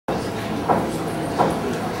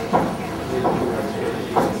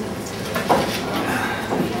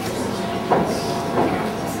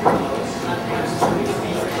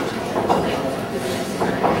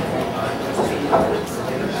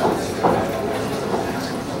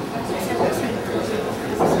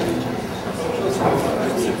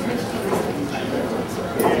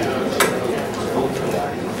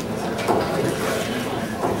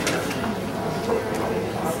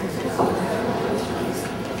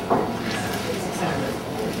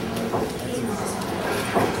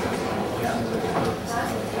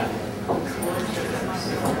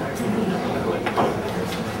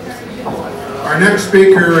next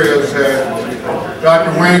speaker is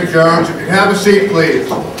Dr. Wayne Jones. If you have a seat, please.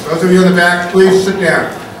 Those of you in the back, please sit down.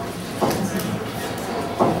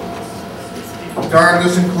 Darn,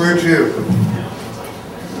 this includes you.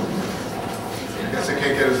 I guess I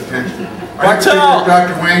can't get his attention. Our next speaker is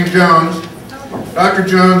Dr. Wayne Jones. Dr.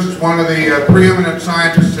 Jones is one of the preeminent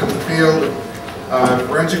scientists in the field of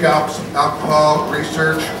forensic alcohol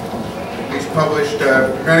research. He's published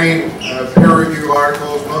many peer-reviewed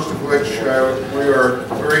articles, most of which we are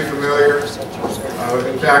very familiar.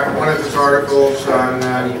 In fact, one of his articles on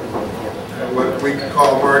what we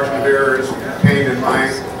call margin of errors contained in my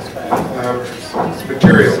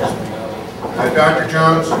materials. Dr.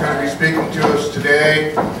 Jones is going to be speaking to us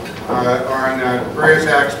today on various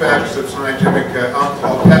aspects of scientific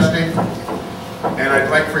alcohol testing. And I'd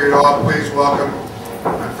like for you to all please welcome,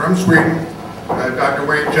 from Sweden, Dr.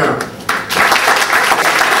 Wayne Jones.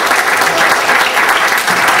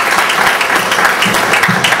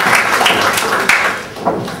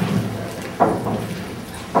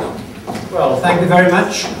 Well, thank you very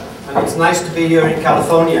much, and it's nice to be here in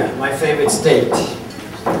California, my favorite state.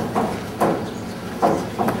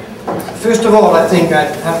 First of all, I think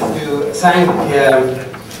I'd have to thank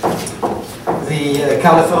the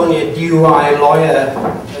California DUI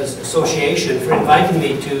Lawyers Association for inviting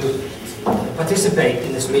me to participate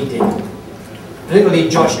in this meeting. Particularly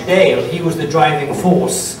Josh Dale, he was the driving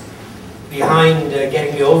force behind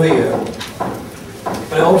getting me over here.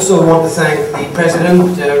 But I also want to thank the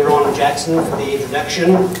President, Ron Jackson, for the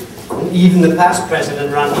introduction, and even the past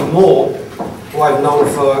President, Randy Moore, who I've known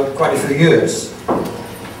for quite a few years.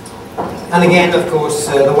 And again, of course,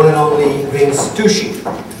 the one and only Vince Tucci,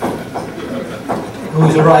 who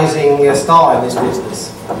is a rising star in this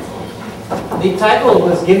business. The title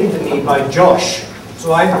was given to me by Josh,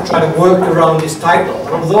 so I tried to work around this title. And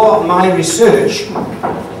although my research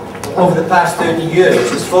over the past 30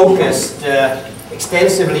 years has focused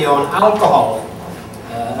extensively on alcohol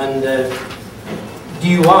and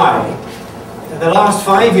DUI, the last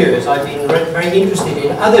 5 years I've been very interested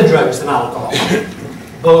in other drugs than alcohol,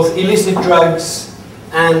 both illicit drugs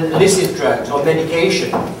and licit drugs or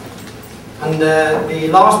medication. And the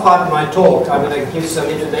last part of my talk, I'm going to give some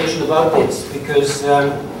information about this, because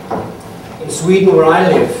in Sweden, where I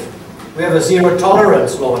live, we have a zero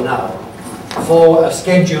tolerance law now for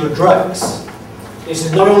scheduled drugs. This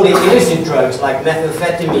is not only illicit drugs like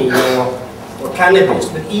methamphetamine or cannabis,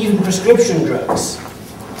 but even prescription drugs.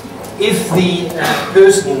 If the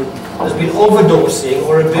person has been overdosing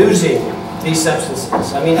or abusing these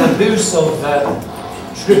substances. I mean, abuse of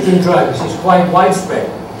prescription drugs is quite widespread.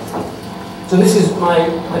 So this is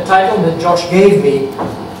the title that Josh gave me,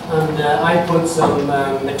 and I put some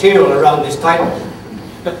material around this title.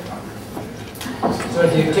 So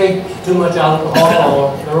if you take too much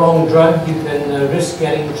alcohol or the wrong drug, you can risk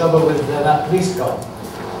getting in trouble with that police car.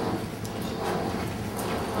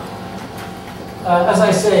 As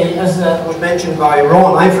I say, as was mentioned by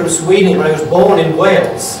Ron, I'm from Sweden, but I was born in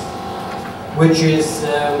Wales, which is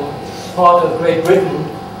part of Great Britain.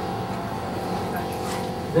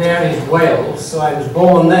 There is Wales, so I was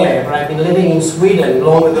born there, but I've been living in Sweden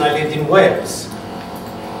longer than I lived in Wales.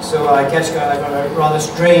 So I guess I've got a rather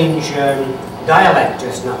strange dialect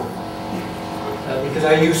just now, because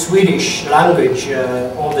I use Swedish language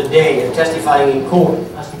all the day, and testifying in court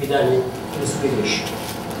has to be done in Swedish.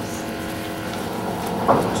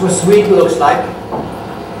 So what Sweden looks like,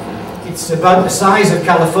 it's about the size of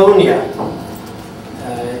California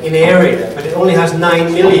in area, but it only has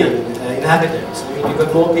 9 million inhabitants. I mean, you've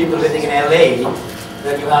got more people living in LA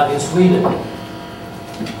than you have in Sweden.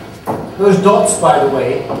 Those dots, by the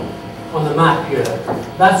way, on the map here,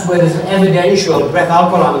 that's where there's an evidential breath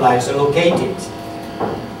alcohol analyzer located.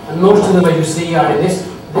 And most of them, as you see, are in this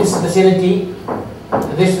vicinity,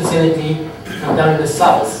 and down in the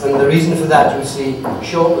south. And the reason for that you'll see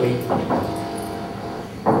shortly.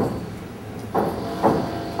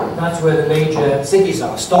 That's where the major cities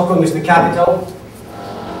are. Stockholm is the capital.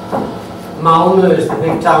 Malmö is the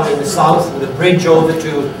big town in the south with a bridge over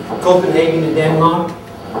to Copenhagen in Denmark,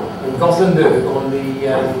 and Gothenburg on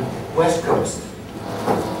the west coast.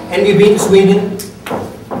 Any of you been to Sweden?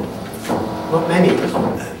 Not many.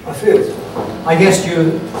 A few. I guess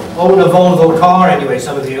you own a Volvo car anyway,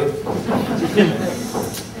 some of you.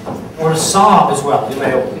 Or a Saab as well, you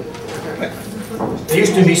may own. There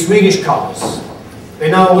used to be Swedish cars. They're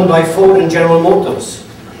now owned by Ford and General Motors.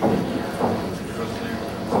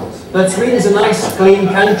 But Sweden is a nice, clean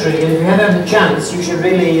country, and if you ever have a chance, you should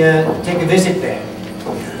really take a visit there.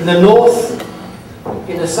 In the north,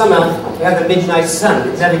 in the summer, we have the midnight sun.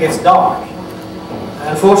 It never gets dark.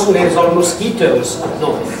 Unfortunately, there's a lot of mosquitoes up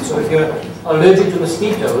north. So if you're are allergic to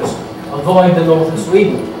mosquitoes avoid the northern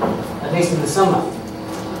Sweden, at least in the summer.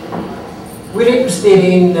 We're interested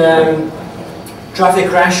in traffic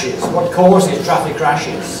crashes, what causes traffic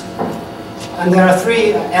crashes. And there are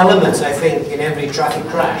three elements, I think, in every traffic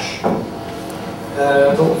crash.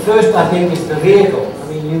 The first, I think, is the vehicle. I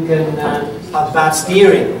mean, you can have bad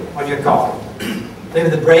steering on your car. Maybe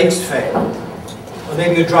the brakes fail. Or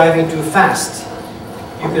maybe you're driving too fast.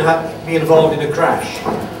 You can be involved in a crash.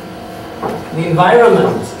 The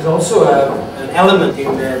environment is also an element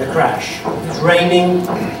in the crash. If it's raining,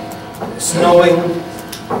 snowing,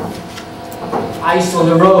 ice on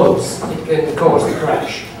the roads, it can cause the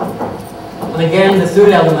crash. And again, the third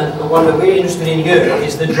element, the one that we're interested in here,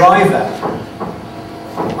 is the driver.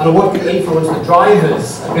 And what can influence the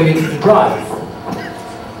driver's ability to drive.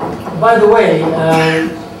 By the way,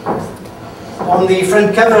 on the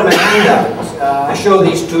front cover of my handout, I show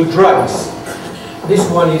these two drugs. This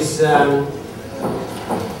one is,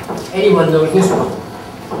 anyone knows this one?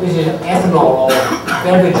 This is ethanol or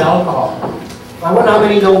beverage alcohol. I wonder how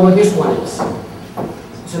many know what this one is.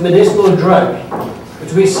 It's a medicinal drug,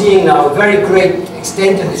 which we're seeing now a very great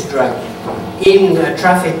extent of this drug in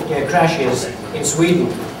traffic crashes in Sweden.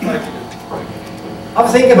 Have a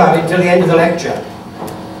think about it until the end of the lecture.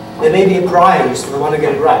 There may be a prize for the one who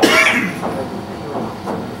gets it right.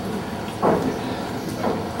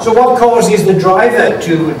 So what causes the driver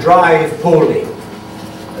to drive poorly?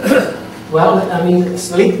 Well, I mean,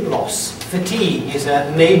 sleep loss, fatigue is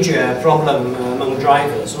a major problem among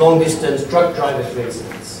drivers, long-distance truck drivers, for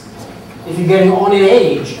instance. If you're getting on in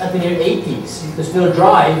age, up in your 80s, you can still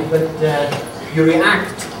drive, but you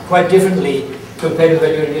react quite differently compared to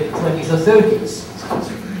when you're in your 20s or 30s.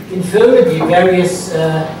 Infirmity, various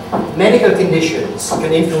medical conditions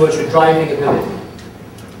can influence your driving ability.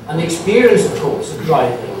 And the experience, of course, of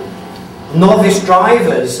driving. Novice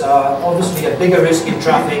drivers are obviously a bigger risk in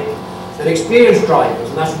traffic than experienced drivers,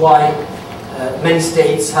 and that's why many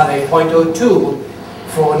states have a .02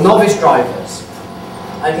 for novice drivers.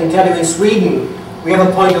 I can tell you in Sweden, we have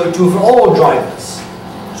a .02 for all drivers.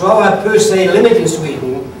 So our per se limit in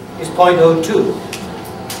Sweden is .02.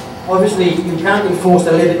 Obviously, you can't enforce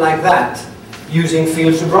a limit like that using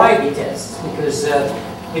field sobriety tests, because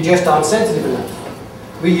they just aren't sensitive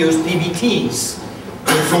enough. We use PBTs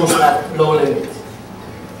to enforce that low limit.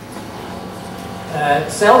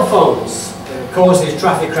 Cell phones causes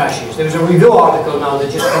traffic crashes. There was a review article now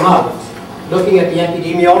that just came out looking at the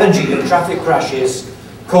epidemiology of traffic crashes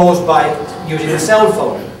caused by using a cell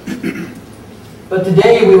phone. But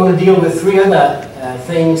today we want to deal with three other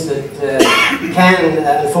things that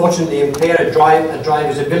can unfortunately impair a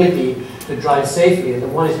driver's ability to drive safely.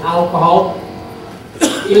 And one is alcohol,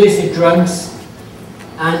 illicit drugs,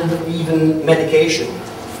 and even medication.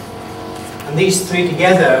 And these three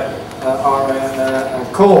together are a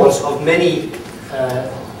cause of many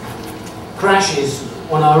crashes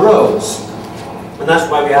on our roads. And that's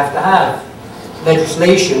why we have to have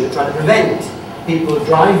legislation to try to prevent people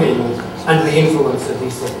driving under the influence of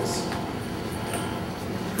these things.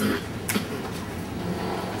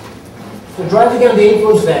 So driving under the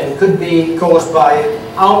influence then could be caused by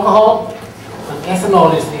alcohol, and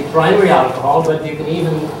ethanol is the primary alcohol, but you can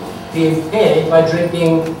even be impaired by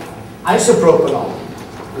drinking isopropyl.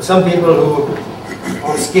 And some people who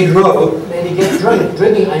on Skid Row maybe get drunk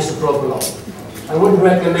drinking isopropyl. I wouldn't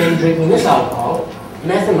recommend drinking this alcohol.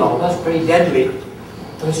 Methanol, that's pretty deadly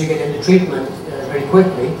unless you get into treatment very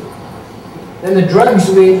quickly. Then the drugs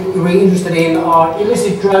we're interested in are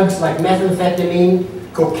illicit drugs like methamphetamine,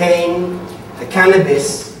 cocaine,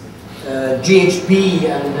 cannabis, GHB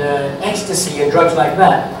and ecstasy and drugs like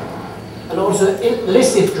that. And also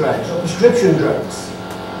illicit drugs or prescription drugs.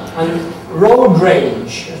 And road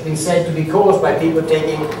rage has been said to be caused by people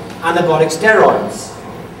taking anabolic steroids.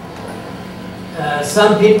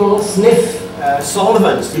 Some people sniff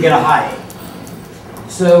solvents to get a high.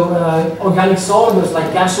 So organic solvents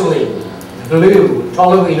like gasoline, glue,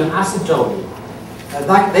 toluene and acetone,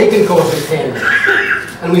 they can cause impairment.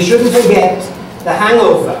 And we shouldn't forget the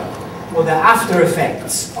hangover or the after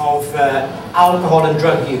effects of alcohol and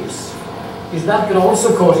drug use, because that can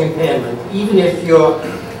also cause impairment even if your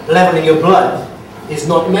level in your blood is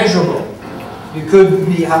not measurable. You could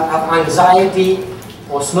have anxiety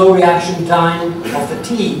or slow reaction time or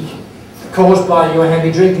fatigue caused by your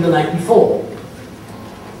heavy drinking the night before.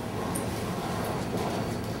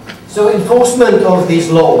 So enforcement of these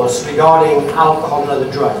laws regarding alcohol and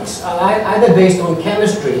other drugs are either based on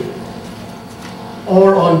chemistry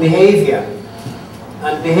or on behavior.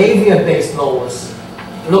 And behavior-based laws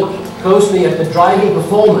look closely at the driving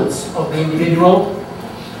performance of the individual,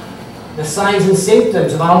 the signs and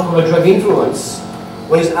symptoms of alcohol or drug influence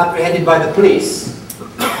when he's apprehended by the police,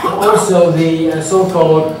 and also the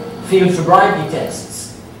so-called field sobriety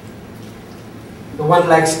tests. The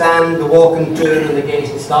one-leg stand, the walk and turn, and the gaze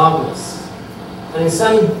in starkness. And in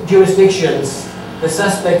some jurisdictions, the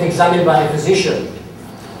suspect examined by a physician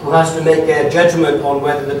who has to make a judgment on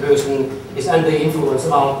whether the person is under the influence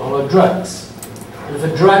of alcohol or drugs. And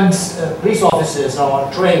for drugs, police officers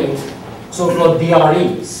are trained so-called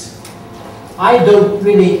DREs. I don't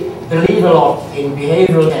really believe a lot in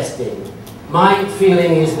behavioral testing. My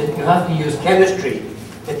feeling is that you have to use chemistry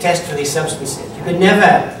to test for these substances. You could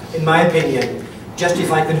never, in my opinion,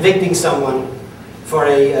 justify convicting someone for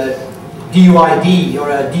a DUID or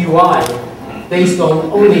a DUI based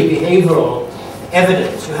on only behavioral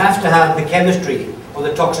evidence. You have to have the chemistry or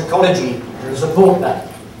the toxicology to support that.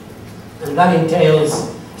 And that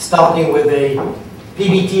entails starting with a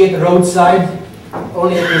PBT at the roadside,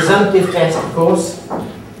 only a presumptive test, of course.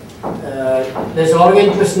 There's a lot of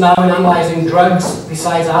interest now in analysing drugs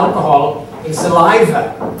besides alcohol in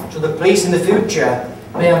saliva. So the police in the future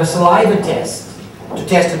may have a saliva test to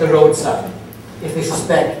test at the roadside if they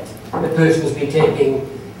suspect the person has been taking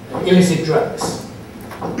illicit drugs.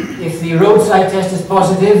 If the roadside test is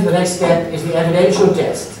positive, the next step is the evidential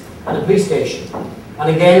test at the police station.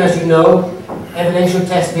 And again, as you know, evidential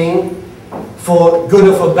testing for good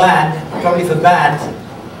or for bad, probably for bad,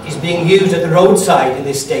 is being used at the roadside in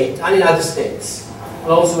this state and in other states,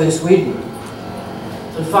 and also in Sweden.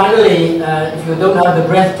 And finally, if you don't have the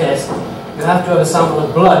breath test, you have to have a sample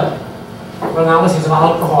of blood for analysis of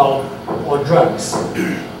alcohol or drugs.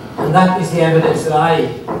 And that is the evidence that I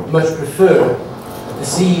much prefer to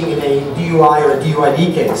see in a DUI or a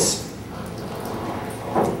DUID case.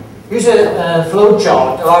 Here's a flow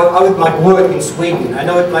chart of how it might work in Sweden. I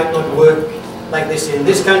know it might not work like this in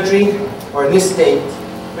this country or in this state,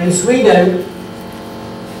 but in Sweden,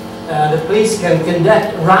 the police can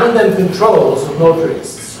conduct random controls of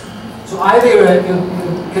motorists. So either you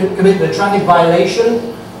can commit a traffic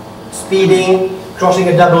violation, speeding, crossing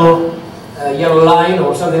a double yellow line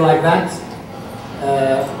or something like that,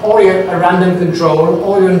 or you're a random control,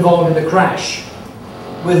 or you're involved in a crash.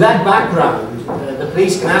 With that background, the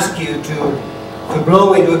police can ask you to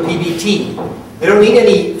blow into a PBT. They don't need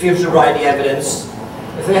any field sobriety evidence.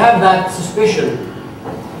 If they have that suspicion,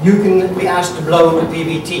 you can be asked to blow into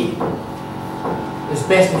PBT. It's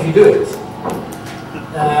best if you do it.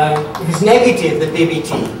 If it's negative, the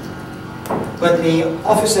PBT, but the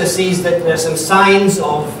officer sees that there's some signs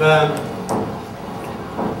of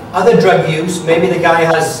other drug use, maybe the guy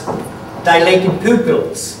has dilated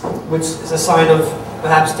pupils, which is a sign of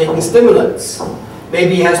perhaps taking stimulants.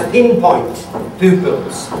 Maybe he has pinpoint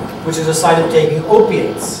pupils, which is a sign of taking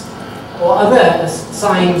opiates. Or other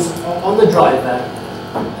signs on the driver,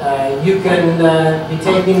 you can be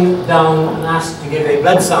taken down and asked to give a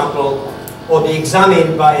blood sample or be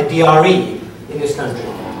examined by a DRE in this country.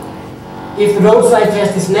 If the roadside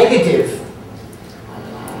test is negative,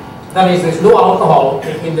 that is, there's no alcohol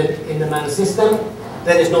in the man's system,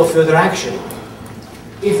 then there's no further action.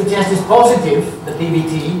 If the test is positive, the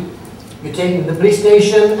PBT, you're taken to the police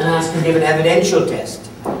station and asked to give an evidential test.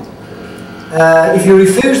 If you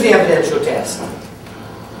refuse the evidential test,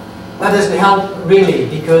 that doesn't help really,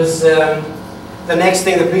 because the next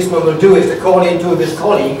thing the policeman will do is to call in two of his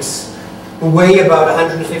colleagues who weigh about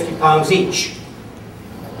 150 pounds each,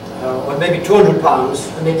 or maybe 200 pounds,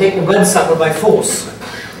 and they take the blood sample by force.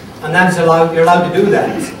 And that's allowed, you're allowed to do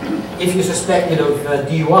that if you're suspected of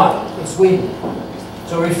DUI in Sweden.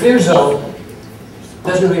 So refusal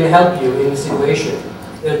doesn't really help you in this situation.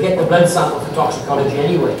 They'll get the blood sample for toxicology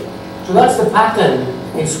anyway. So that's the pattern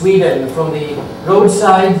in Sweden, from the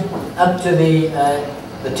roadside up to the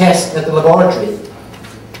test at the laboratory.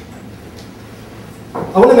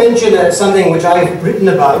 I want to mention something which I've written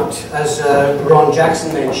about, as Ron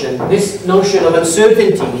Jackson mentioned, this notion of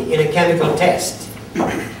uncertainty in a chemical test.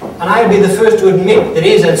 And I'll be the first to admit there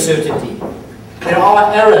is uncertainty. There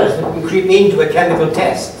are errors that can creep into a chemical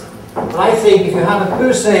test. And I think if you have a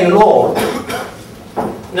per se law,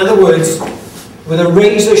 in other words, with a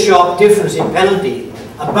razor-sharp difference in penalty,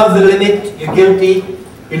 above the limit, you're guilty,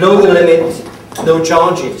 below the limit, no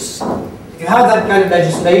charges. If you have that kind of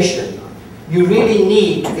legislation, you really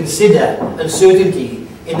need to consider uncertainty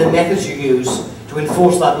in the methods you use to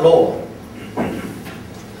enforce that law.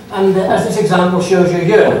 And as this example shows you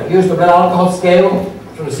here, use the blood alcohol scale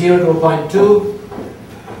from 0 to 0.2,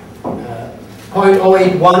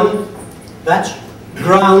 0.081, that's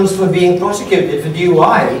grounds for being prosecuted for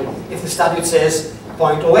DUI if the statute says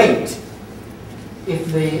 0.08.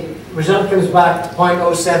 If the result comes back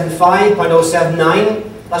 0.075, 0.079,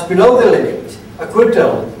 That's below the limit.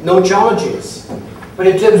 Acquittal, no charges. But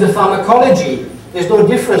in terms of pharmacology, there's no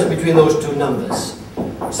difference between those two numbers.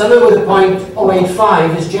 Someone with a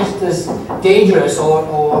 0.085 is just as dangerous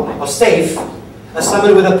or safe as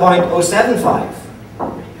someone with a 0.075.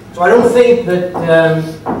 So I don't think that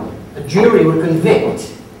a jury would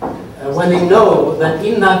convict when they know that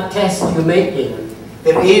in that test you're making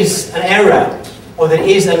there is an error or there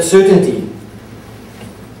is uncertainty.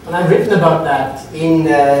 And I've written about that in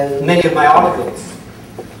many of my articles.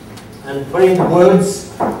 And putting into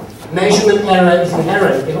words, measurement error is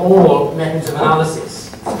inherent in all methods of analysis,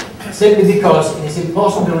 simply because it is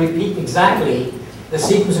impossible to repeat exactly the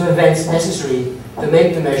sequence of events necessary to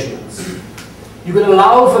make the measurements. You can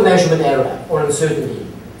allow for measurement error or uncertainty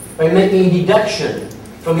by making a deduction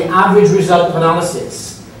from the average result of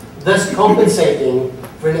analysis, thus compensating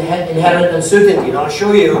for inherent uncertainty. And I'll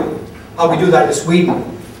show you how we do that in Sweden.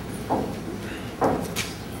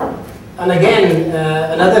 And again,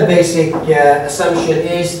 another basic assumption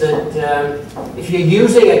is that if you're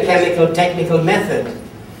using a chemical technical method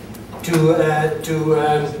to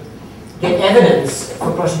get evidence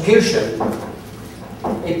for prosecution,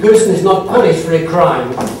 a person is not punished for a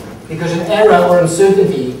crime because of error or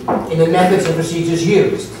uncertainty in the methods and procedures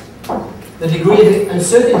used. The degree of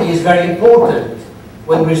uncertainty is very important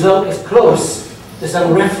when the result is close to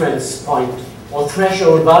some reference point or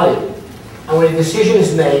threshold value, and when a decision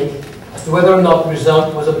is made as to whether or not the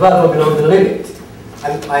result was above or below the limit.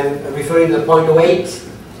 I'm referring to the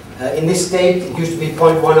 0.08. In this state, it used to be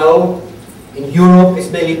 0.10. In Europe, it's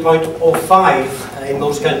mainly 0.05 in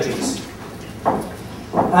most countries.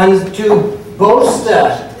 And to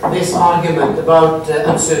bolster this argument about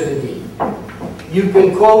uncertainty, you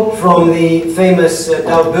can quote from the famous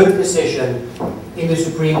Daubert decision in the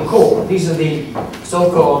Supreme Court. These are the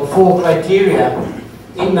so-called 4 criteria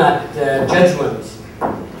in that judgment.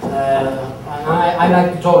 And I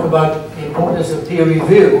like to talk about the importance of peer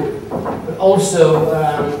review, but also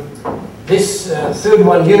this third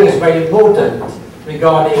one here is very important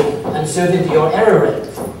regarding uncertainty or error rate.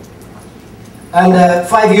 And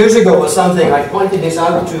 5 years ago or something, I pointed this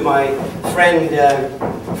out to my friend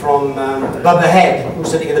from above the head, who's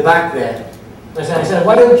sitting in the back there. I said,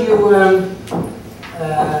 why don't you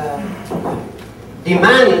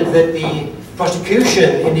demand that the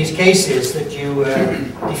prosecution in these cases that you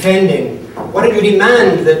defending, why don't you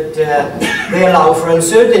demand that they allow for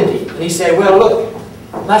uncertainty? And he said, well, look,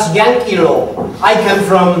 that's Yankee law. I come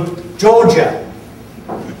from Georgia.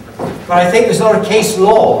 But I think there's a lot of case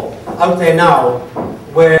law out there now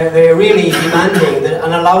where they're really demanding that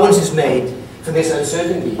an allowance is made for this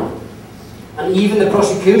uncertainty. And even the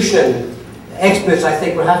prosecution experts, I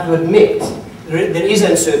think, will have to admit there is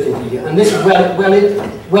uncertainty. And this is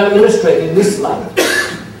well illustrated in this slide.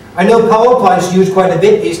 I know PowerPoint's used quite a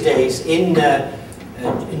bit these days in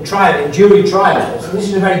jury trials. And this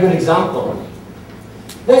is a very good example.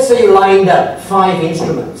 Let's say you lined up 5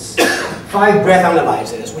 instruments, 5 breath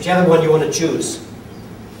analyzers, whichever one you want to choose.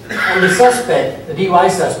 And the suspect, the DUI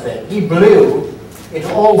suspect, he blew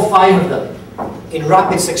into all 5 of them in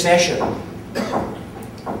rapid succession.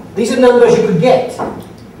 These are numbers you could get.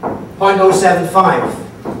 0.075,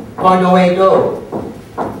 0.080,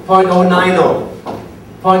 0.090,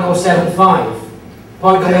 0.075,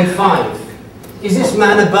 0.085. Is this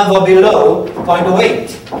man above or below 0.08?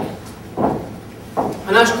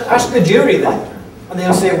 And ask the jury that. And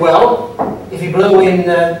they'll say, well, if you blow in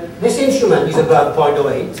this instrument, he's above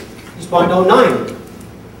 0.08, he's 0.09.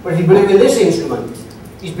 But if you blew in this instrument,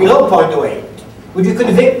 he's below 0.08. Would you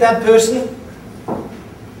convict that person?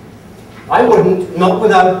 I wouldn't, not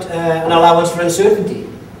without an allowance for uncertainty.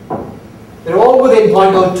 They're all within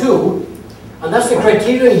 0.02, and that's the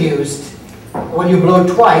criterion used when you blow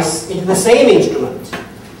twice into the same instrument.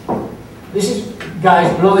 This is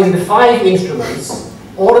guys blowing the 5 instruments,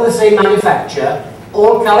 all of the same manufacturer,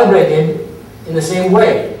 all calibrated in the same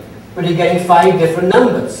way, but you're getting 5 different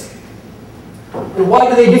numbers. And why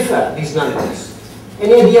do they differ, these numbers?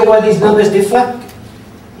 Any idea why these numbers differ?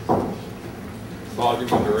 Volume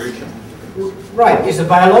and duration. Right, there's a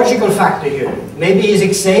biological factor here. Maybe he's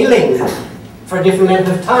exhaling for a different length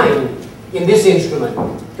of time in this instrument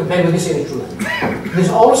compared with this instrument. There's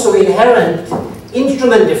also inherent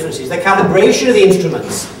instrument differences. The calibration of the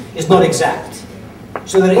instruments is not exact.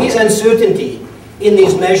 So there is uncertainty in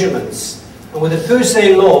these measurements. And with the per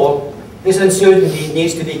se law, this uncertainty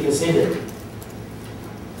needs to be considered.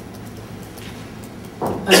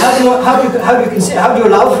 And how do you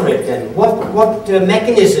allow for it then? What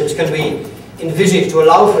mechanisms can we envisage to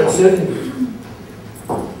allow for uncertainty?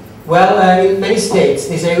 Well, in many states,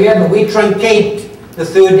 they say we truncate the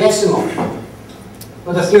 3rd decimal.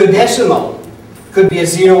 But the third decimal could be a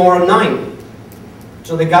 0 or a 9.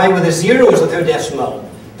 So the guy with a 0 as the third decimal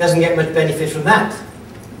doesn't get much benefit from that.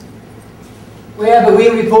 But we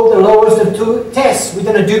report the lowest of two tests. We've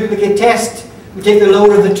done a duplicate test. We take the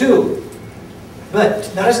lower of the two. But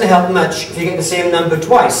that doesn't help much if you get the same number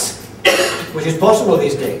twice, which is possible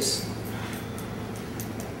these days.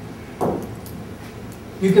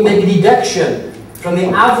 You can make a deduction from the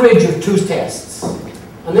average of two tests.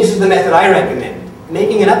 And this is the method I recommend.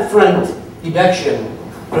 Making an upfront deduction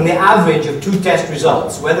from the average of two test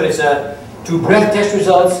results, whether it's two breath test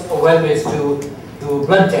results or whether it's two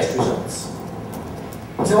blood test results.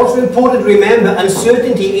 It's also important to remember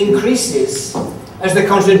uncertainty increases as the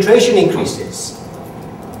concentration increases.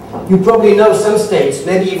 You probably know some states,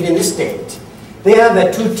 maybe even in this state, they have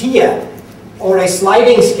a two-tier or a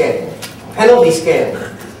sliding scale, penalty scale.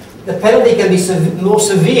 The penalty can be more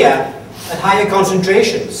severe at higher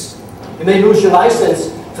concentrations. You may lose your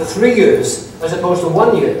license for 3 years as opposed to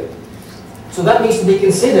 1 year. So that needs to be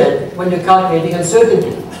considered when you're calculating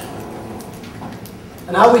uncertainty.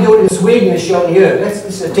 And how we do it in Sweden is shown here. This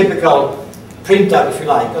is a typical printout, if you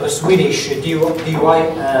like, of a Swedish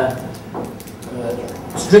DUI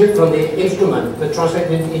strip from the instrument, but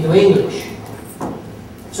translated into English.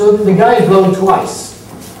 So the guy is blown twice.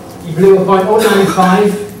 He blew a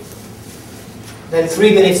 .095, then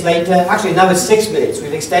 3 minutes later, actually now it's 6 minutes.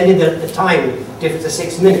 We've extended the time difference to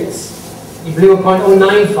 6 minutes. He blew a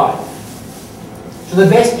 .095. So the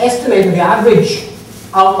best estimate of the average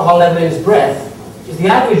alcohol level in his breath is the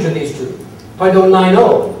average of these two,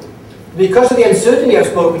 .090. Because of the uncertainty I've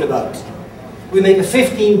spoken about, we make a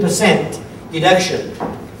 15% deduction.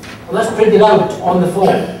 And that's printed out on the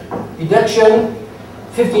form. Deduction,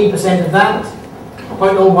 15% of that,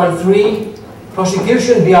 .013.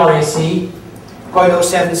 Prosecution, BRAC,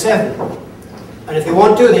 .077. And if they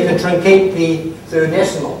want to, they can truncate the third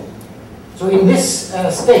decimal. So in this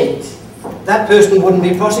state, that person wouldn't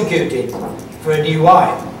be prosecuted for a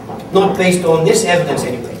DUI. Not based on this evidence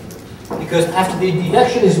anyway. Because after the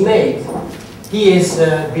deduction is made, he is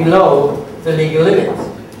below the legal limit.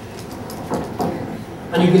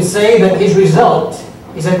 And you can say that his result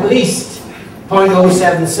is at least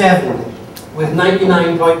 .077 with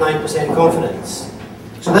 99.9% confidence.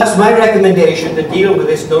 So that's my recommendation to deal with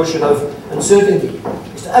this notion of uncertainty.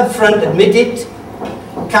 Is to upfront admit it,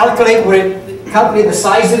 calculate the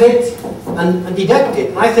size of it, and deduct it.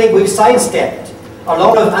 And I think we've sidestepped a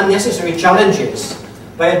lot of unnecessary challenges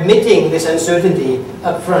by admitting this uncertainty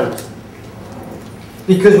up front.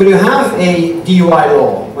 Because when you have a DUI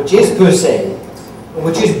law, which is per se,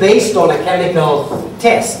 which is based on a chemical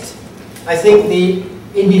test, I think the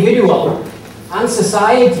individual and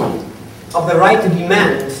society have the right to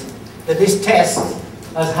demand that this test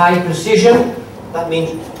has high precision, that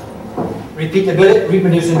means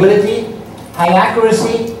reproducibility, high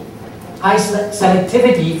accuracy, high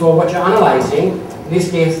selectivity for what you're analyzing, in this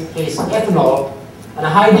case ethanol, and a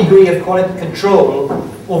high degree of quality control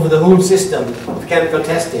over the whole system of chemical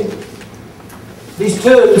testing. These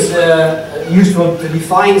terms are useful to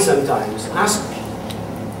define sometimes. Ask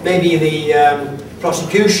maybe the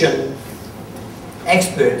prosecution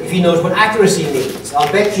expert if he knows what accuracy means.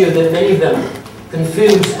 I'll bet you that many of them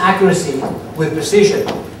confuse accuracy with precision.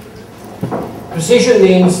 Precision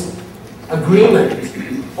means agreement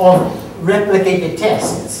of replicated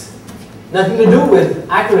tests. Nothing to do with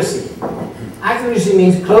accuracy. Accuracy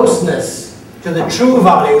means closeness to the true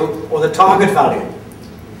value or the target value.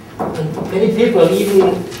 And many people,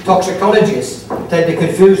 even toxicologists, tend to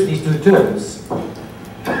confuse these two terms.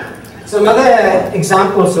 Some other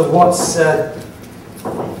examples of what's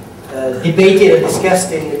debated and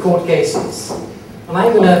discussed in the court cases. And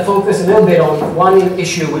I'm going to focus a little bit on one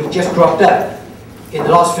issue which just cropped up in the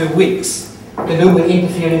last few weeks to do with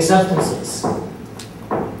interfering substances.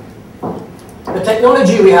 The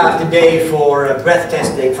technology we have today for breath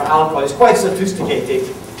testing for alcohol is quite sophisticated,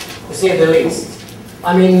 to say the least.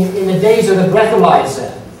 I mean, in the days of the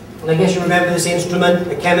breathalyzer, and I guess you remember this instrument,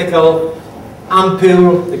 the chemical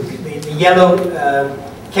ampule, the yellow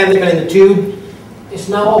chemical in the tube, it's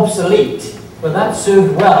now obsolete, but that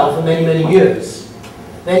served well for many, many years.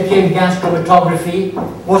 Then came gas chromatography,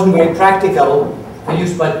 wasn't very practical for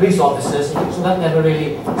use by police officers, so that never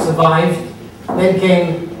really survived. Then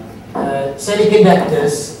came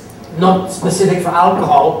semiconductors, not specific for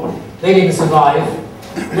alcohol, they didn't survive.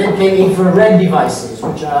 And then came infrared devices,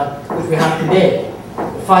 which we have today.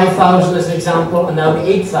 The 5000 as an example, and now the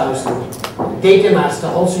 8000. Datamaster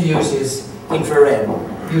also uses infrared,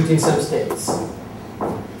 used in some states.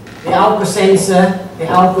 The alkosensor, the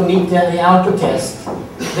alkometer, and the alkotest,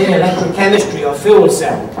 they're electrochemistry or fuel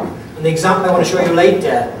cell. And And the example I want to show you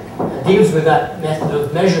later deals with that method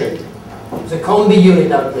of measuring. There's a combi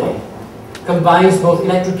unit out there, combines both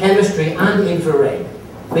electrochemistry and infrared,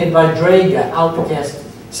 made by Draeger, Alpatest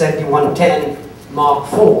 7110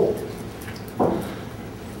 Mark IV.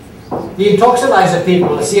 The intoxilizer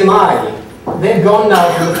people, the CMI, they've gone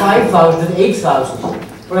now from 5,000 to 8,000.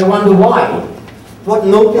 But I wonder why. What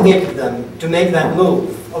motivated them to make that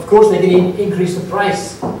move? Of course, they can increase the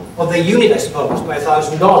price of their unit, I suppose, by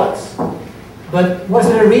 $1,000. But was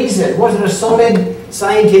there a reason? Was there a solid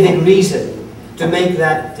scientific reason to make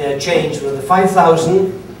that change from the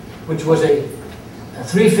 5,000, which was a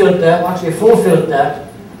 3-filter, actually a 4-filter,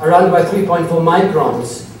 around by 3.4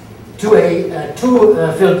 microns, to a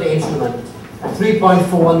 2-filter instrument at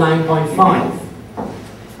 3.4 and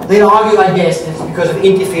 9.5? They argue, I guess, it's because of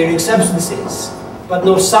interfering substances. But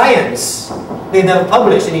no science, they never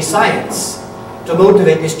published any science to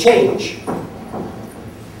motivate this change.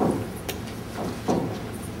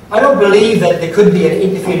 I don't believe that there could be an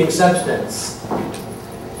interfering substance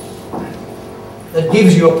that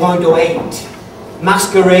gives you a 0.08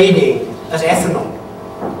 masquerading as ethanol.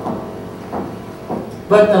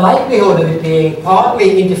 But the likelihood of it being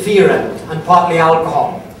partly interferent and partly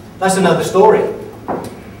alcohol, that's another story.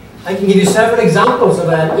 I can give you several examples of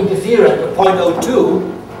an interferent of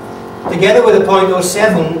 0.02 together with a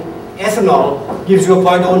 0.07 ethanol gives you a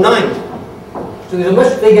 0.09. So there's a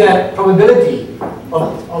much bigger probability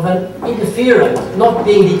of an interferent not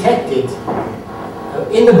being detected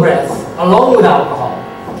in the breath along with alcohol.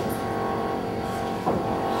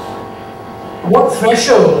 What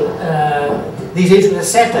threshold these instruments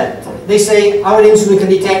are set at? They say our instrument can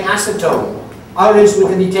detect acetone, our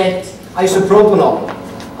instrument can detect isopropanol,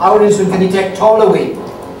 our instrument can detect toluene.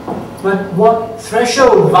 But what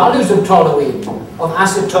threshold values of toluene, of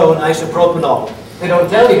acetone, isopropanol? They don't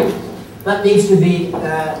tell you. That needs to be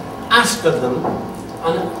asked of them,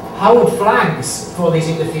 and how it flags for these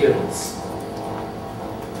interference.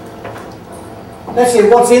 Let's say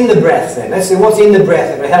what's in the breath then. Let's say what's in the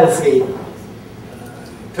breath of a healthy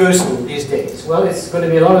person these days. Well, it's going to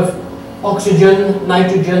be a lot of oxygen,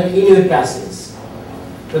 nitrogen, inert gases.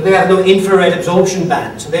 But they have no infrared absorption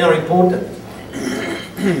band, so they are important.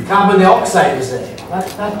 Carbon dioxide is there.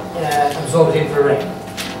 That absorbs infrared.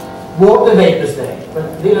 Water vapor is there,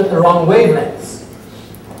 but they're at the wrong wavelengths.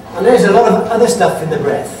 And there's a lot of other stuff in the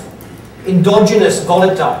breath. Endogenous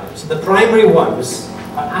volatiles. The primary ones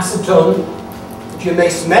are acetone, which you may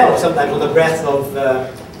smell sometimes on the breath of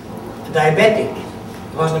a diabetic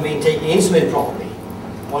who hasn't been taking insulin properly,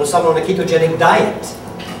 or someone on a ketogenic diet.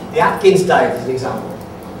 The Atkins diet is an example.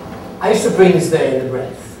 Isoprene is there in the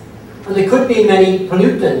breath. And there could be many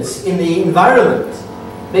pollutants in the environment.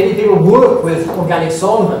 Maybe people work with organic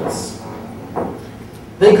solvents.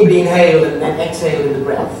 They could be inhaled and then exhaled in the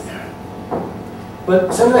breath.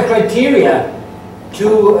 But some of the criteria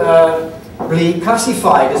to be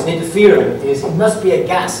classified as an interferent is it must be a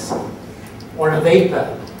gas or a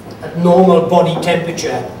vapor at normal body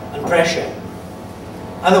temperature and pressure.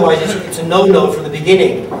 Otherwise, it's a no-no from the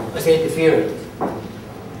beginning as an interferent.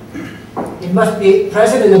 It must be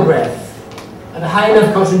present in the breath at a high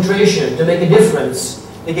enough concentration to make a difference,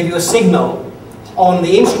 to give you a signal on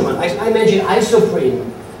the instrument. I mentioned isoprene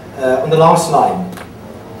on the last slide.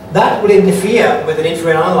 That will interfere with an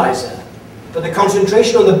infrared analyzer, but the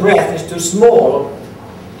concentration on the breath is too small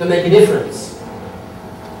to make a difference.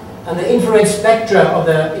 And the infrared spectra of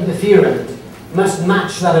the interferent must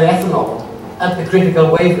match that of ethanol at the critical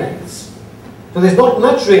wavelengths. So there's not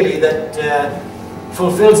much really that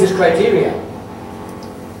fulfills this criteria.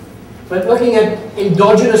 But looking at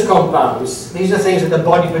endogenous compounds, these are things that the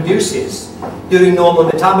body produces during normal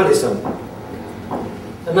metabolism.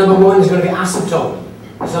 The number one is going to be acetone.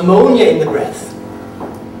 There's ammonia in the breath.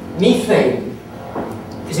 Methane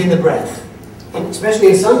is in the breath. Especially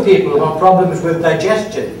in some people who have problems with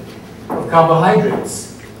digestion of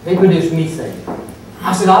carbohydrates, they produce methane.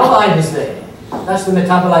 Acetaldehyde is there. That's the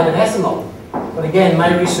metabolite of ethanol. But again,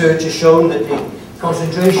 my research has shown that the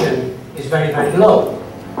concentration is very, very low.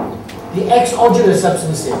 The exogenous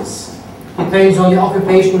substances depends on the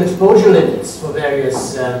occupational exposure limits for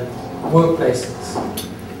various workplaces.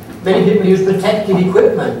 Many people use protective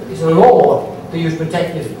equipment. It's a law to use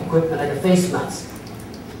protective equipment like a face mask.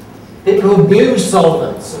 People who abuse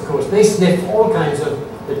solvents, of course, they sniff all kinds of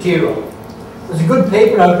material. There's a good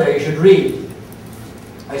paper out there you should read.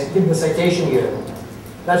 I give the citation here.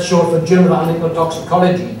 That's short for Journal of Analytical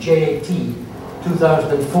Toxicology, JAT,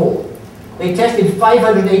 2004. They tested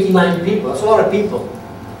 589 people, that's a lot of people,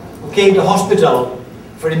 who came to hospital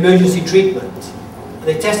for emergency treatment. And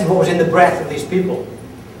they tested what was in the breath of these people.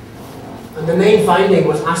 And the main finding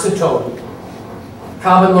was acetone,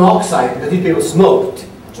 carbon monoxide, because these people smoked.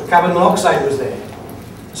 So carbon monoxide was there.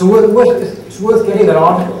 So it's worth getting that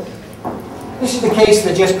article. This is the case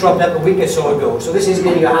that just dropped up a week or so ago. So this isn't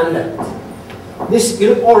in your handout. This,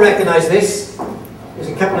 you all recognize this. There's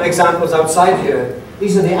a couple of examples outside here.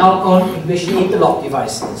 These are the alcohol ignition interlock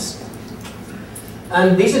devices.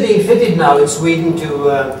 And these are being fitted now in Sweden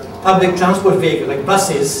to public transport vehicles like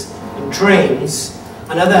buses and trains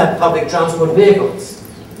and other public transport vehicles.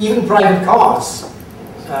 Even private cars,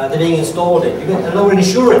 they're being installed in. You get a lower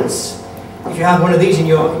insurance if you have one of these in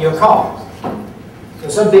your car. So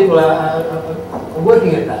some people are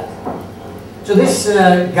working at that. So this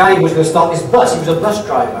guy was going to start this bus. He was a bus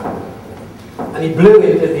driver. And he blew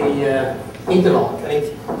into the interlock. And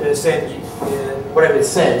it said, whatever it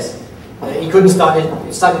says, he couldn't start it.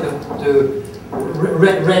 It started to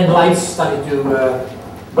red lights started to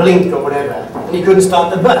blink or whatever. And he couldn't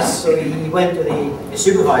start the bus. So he went to the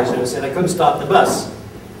supervisor and said, I couldn't start the bus.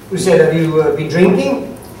 Who said, have you been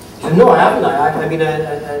drinking? He said, no, I haven't. I've been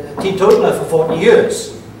a teetotaler for 40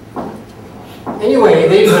 years. Anyway,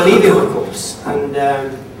 they didn't believe him, of course. And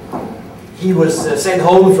he was sent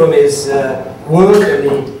home from his work, and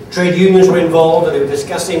the trade unions were involved, and they were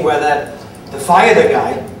discussing whether to fire the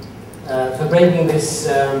guy for breaking this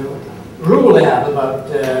rule they have about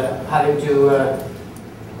having to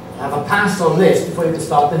have a pass on this before you can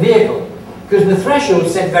start the vehicle. Because the threshold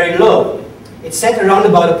is set very low. It's set around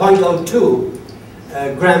about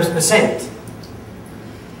 0.02 grams per cent.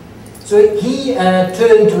 So he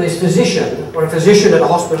turned to his physician, or a physician at a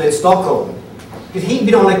hospital in Stockholm, because he'd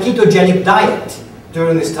been on a ketogenic diet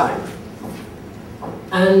during this time.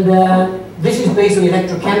 And this is based on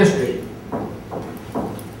electrochemistry.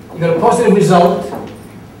 You got a positive result.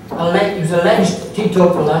 He was alleged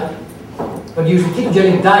teetotaler, but used a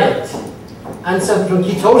ketogenic diet and suffered from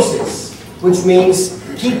ketosis, which means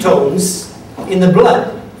ketones in the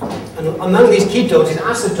blood. And among these ketones is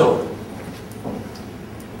acetone.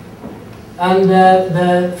 And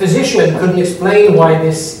the physician couldn't explain why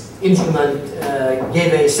this instrument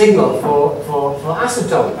gave a signal for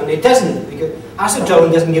acetone. And it doesn't, because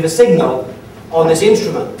acetone doesn't give a signal on this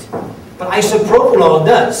instrument. But isopropanol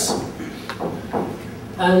does.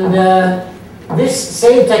 And this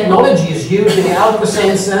same technology is used in the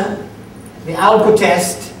alcosensor, the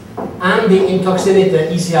alcotest, and the intoximeter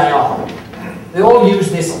ECIR. They all use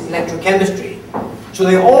this electrochemistry. So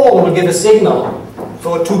they all will give a signal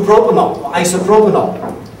for 2-propanol, or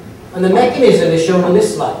isopropanol. And the mechanism is shown on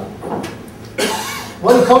this slide.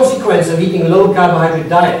 One consequence of eating low carbohydrate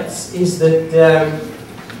diets is that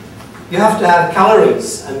you have to have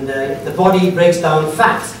calories, and the body breaks down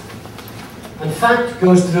fat. And fat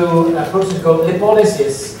goes through a process called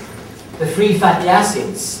lipolysis, the free fatty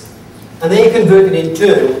acids. And they are converted in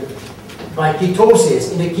turn by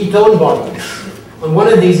ketosis into ketone bodies. And one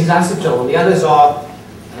of these is acetone. The others are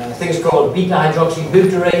things called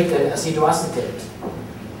beta-hydroxybutyrate and acetoacetate.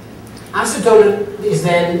 Acetone is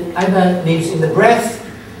then either leaves in the breath,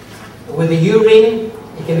 with the urine,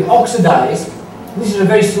 it can be oxidized. This is a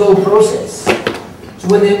very slow process. So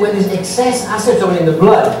when there's excess acetone in the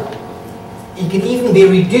blood, it can even be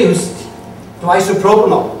reduced to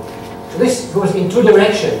isopropanol. So this goes in two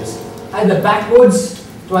directions, either backwards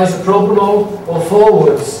to isopropanol or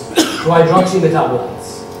forwards to hydroxy metabolites.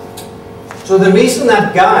 So the reason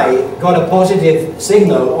that guy got a positive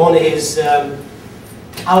signal on his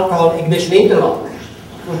alcohol ignition interlock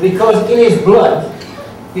was because in his blood,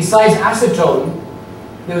 besides acetone,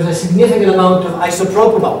 there was a significant amount of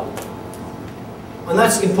isopropanol. And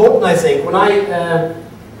that's important, I think. When I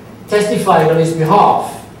testified on his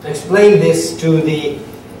behalf, I explained this to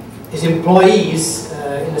his employees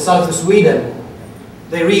in the south of Sweden,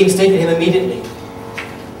 they reinstated him immediately.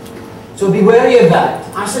 So be wary of that.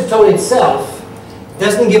 Acetone itself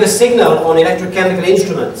doesn't give a signal on electrochemical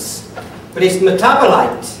instruments, but its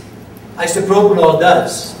metabolite, isopropanol,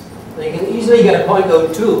 does. And you can easily get a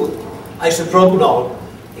 0.02 isopropanol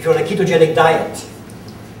if you're on a ketogenic diet.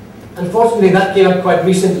 Unfortunately, that came up quite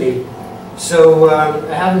recently, so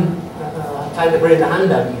I haven't had time to bring the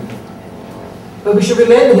handout yet. But we should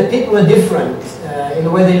remember that people are different in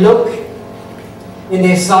the way they look, in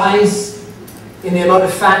their size, in the amount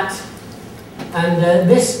of fat, and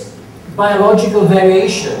this biological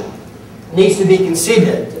variation needs to be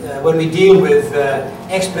considered when we deal with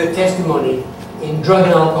expert testimony in drug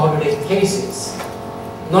and alcohol related cases.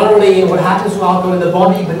 Not only in what happens to alcohol in the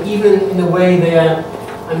body, but even in the way they are.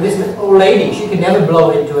 I mean, this old lady, she could never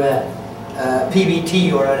blow into a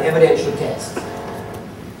PBT or an evidential test.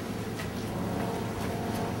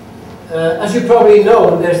 As you probably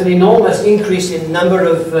know, there's an enormous increase in number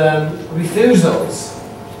of refusals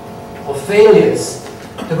or failures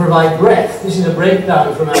to provide breath. This is a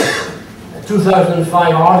breakdown from a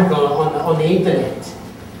 2005 article on the internet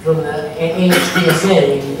from the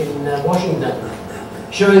AHTSA in Washington,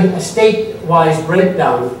 showing a state-wise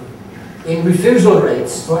breakdown in refusal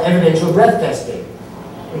rates for evidential breath testing.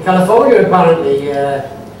 In California, apparently,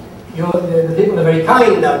 the people are very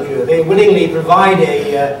kind down here. They willingly provide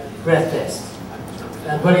a breath test.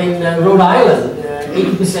 But in Rhode Island,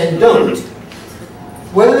 80% don't.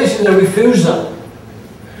 Whether this is a refusal,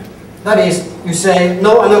 that is, you say,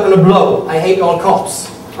 no, I'm not going to blow. I hate all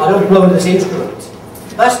cops. I don't blow this instrument.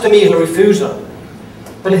 That's to me is a refusal.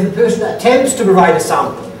 But if the person attempts to provide a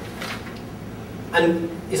sample and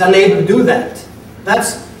is unable to do that,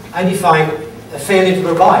 that's, I define, a failure to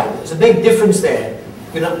provide. There's a big difference there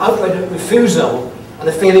between an outright refusal and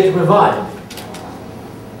a failure to provide.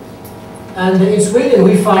 And in Sweden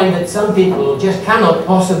we find that some people just cannot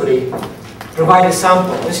possibly provide a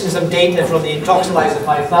sample. This is some data from the Intoxilizer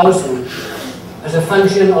 5000 as a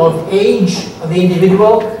function of age of the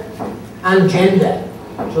individual and gender.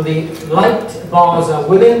 So the light bars are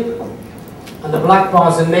women and the black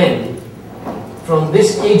bars are men from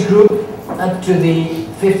this age group up to the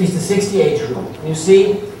 50s to 60 age group. And you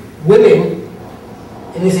see women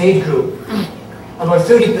in this age group, about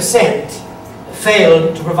 30%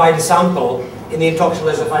 failed to provide a sample in the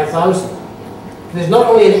Intoxilizer 5000. There's not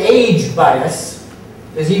only an age bias,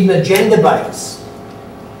 there's even a gender bias.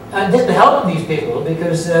 And it didn't help these people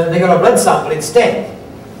because they got a blood sample instead.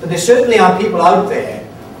 But there certainly are people out there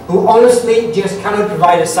who honestly just cannot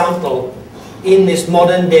provide a sample in this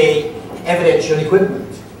modern day evidential equipment.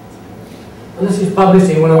 And this is published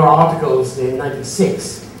in one of our articles in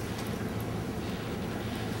 '96.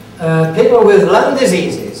 People with lung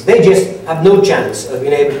diseases, they just have no chance of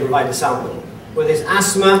being able to provide a sample. Whether it's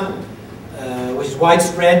asthma, which is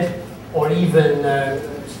widespread, or even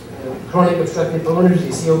chronic obstructive pulmonary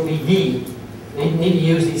disease, COPD, they need to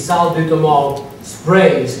use these salbutamol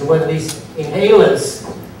sprays, and whether these inhalers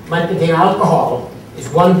might contain alcohol is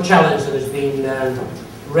one challenge that has been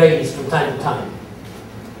raised from time to time.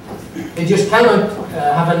 They just cannot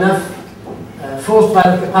have enough forced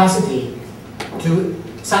vital capacity to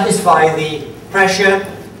satisfy the pressure,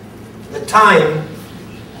 the time,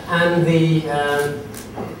 and the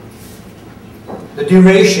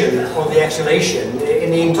duration of the exhalation.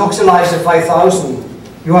 In the Intoxilizer 5000,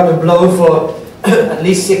 you have to blow for at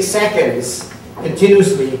least 6 seconds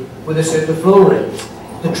continuously with a certain flow rate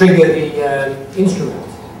to trigger the instrument.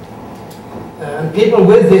 And people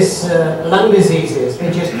with this lung diseases,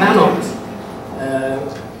 they just cannot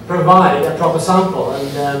provide a proper sample.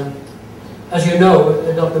 And as you know,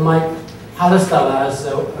 Dr. Mike Hallestad has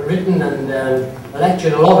written and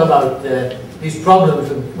lectured a lot about these problems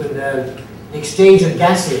with the exchange of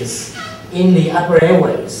gases in the upper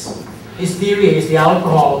airways. His theory is the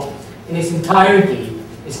alcohol in its entirety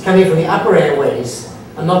is coming from the upper airways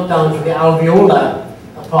and not down from the alveolar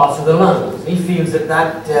parts of the lungs. He feels that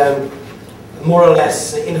that more or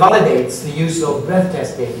less invalidates the use of breath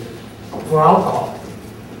testing for alcohol.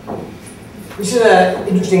 This is an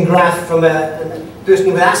interesting graph from a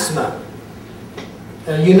person with asthma.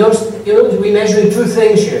 You notice we're measuring two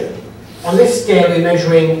things here. On this scale we're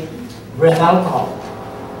measuring breath alcohol.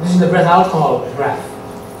 This is the breath alcohol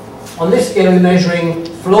graph. On this scale we're measuring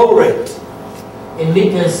flow rate in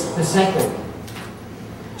liters per second.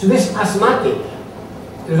 So this asthmatic,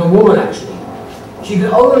 it was a woman actually, she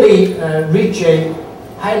could only reach a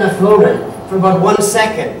high enough flow rate for about 1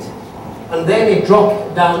 second, and then it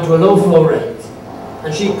dropped down to a low flow rate,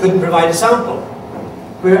 and she couldn't provide a sample.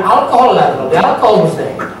 Where alcohol level, the alcohol was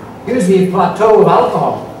there. Here's the plateau of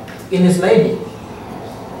alcohol in this lady,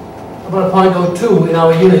 about 0.02 in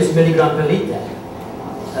our units, milligram per liter.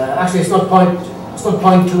 Actually, it's not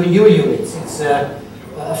 0.2 in your units. It's a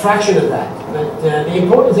fraction of that. But the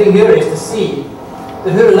important thing here is to see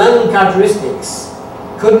that her lung characteristics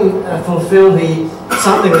couldn't fulfill the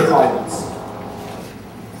sampling requirements.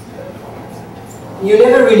 You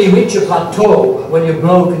never really reach a plateau when you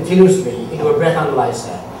blow continuously into a breath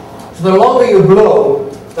analyzer. So the longer you blow,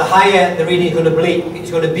 the higher the reading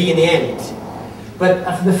is going to be in the end. But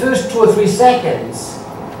after the first 2 or 3 seconds,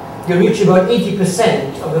 you reach about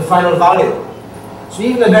 80% of the final value. So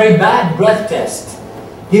even a very bad breath test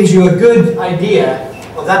gives you a good idea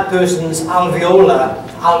of that person's alveolar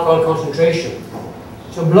alcohol concentration.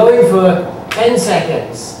 So blowing for 10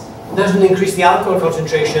 seconds doesn't increase the alcohol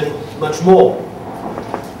concentration much more.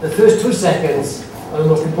 The first 2 seconds are the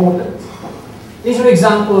most important. These are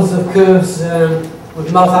examples of curves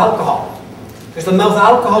with mouth alcohol. because the mouth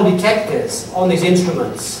alcohol detectors on these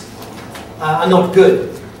instruments are not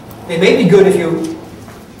good. They may be good if you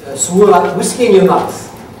swirl out whiskey in your mouth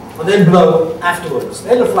and then blow afterwards.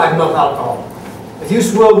 Then it'll flag mouth alcohol. If you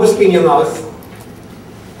swirl whiskey in your mouth,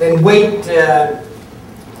 then wait 5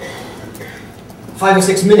 or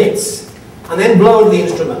 6 minutes and then blow the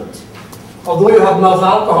instrument. Although you have mouth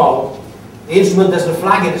alcohol, the instrument doesn't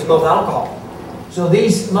flag it as mouth alcohol. So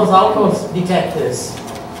these mouth alcohol detectors,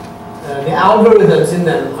 the algorithms in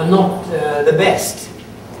them are not the best.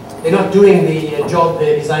 They're not doing the job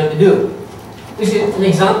they're designed to do. This is an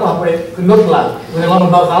example of what it could look like with a lot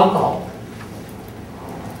of mouth alcohol.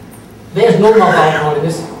 There's no mouth alcohol in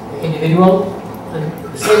this individual, and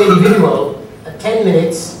the same individual at 10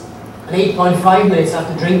 minutes and 8.5 minutes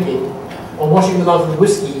after drinking or washing the mouth with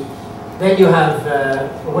whiskey, then you have a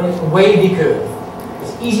wavy curve.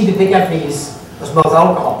 It's easy to pick up these as mouth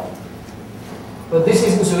alcohol, but this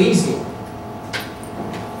isn't so easy.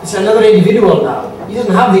 It's another individual now. He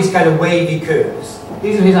doesn't have these kind of wavy curves.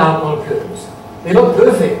 These are his alcohol curves. They look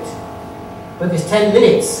perfect, but it's 10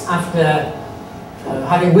 minutes after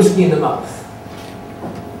having whiskey in the mouth.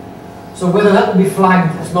 So whether that would be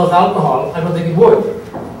flagged as mouth alcohol, I don't think it would.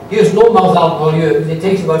 Here's no mouth alcohol here, because it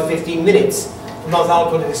takes about 15 minutes for mouth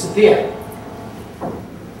alcohol to disappear.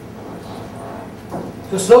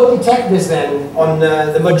 So slope detectors then, on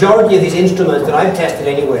the majority of these instruments that I've tested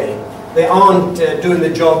anyway, they aren't doing the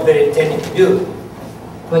job they're intended to do.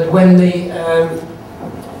 But when the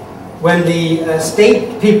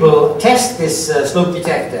state people test this slope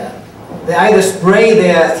detector, they either spray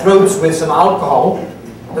their throats with some alcohol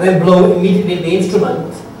and then blow immediately in the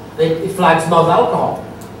instrument, it flags mouth alcohol.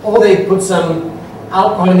 Or they put some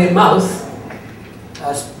alcohol in their mouth,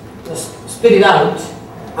 spit it out,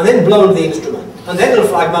 and then blow in the instrument. And then it'll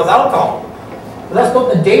flag mouth alcohol. But that's not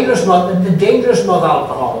the dangerous mouth. The dangerous mouth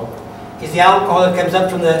alcohol is the alcohol that comes up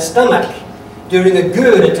from the stomach during a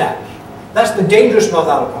GERD attack. That's the dangerous mouth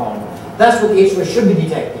alcohol. That's what the instrument should be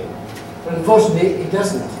detecting. But unfortunately, it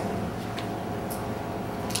doesn't.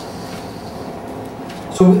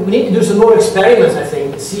 So we need to do some more experiments, I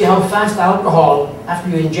think, to see how fast alcohol, after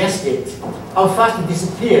you ingest it, how fast it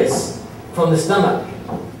disappears from the stomach.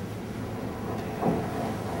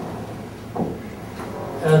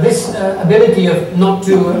 This ability of not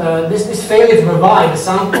to, this failure to provide a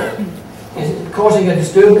sample is causing a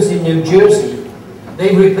disturbance in New Jersey.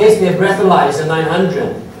 They've replaced their breathalyzer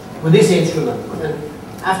 900 with this instrument. And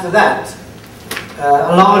after that,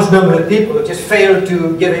 a large number of people have just failed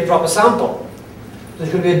to give a proper sample.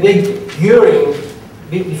 There's going to be a big hearing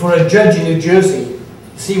before a judge in New Jersey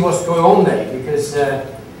to see what's going on there, because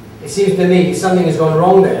it seems to me something has gone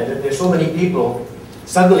wrong there, that there's so many people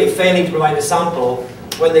suddenly failing to provide a sample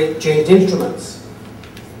when they changed instruments.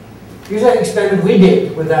 Here's an experiment we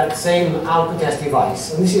did with that same alcotest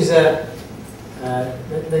device, and this is the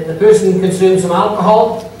person consumed some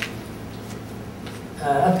alcohol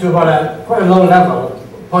up to about quite a low level,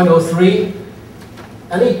 0.03,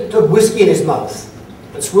 and he took whiskey in his mouth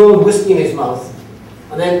and swirled whiskey in his mouth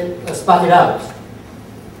and then spat it out.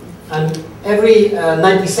 And every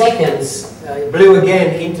 90 seconds it blew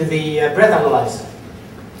again into the breath analyzer.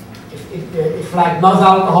 It flagged mouth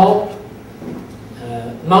alcohol,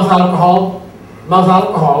 mouth alcohol, mouth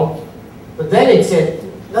alcohol, but then it said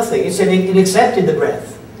nothing. It said it accepted the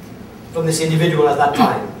breath from this individual at that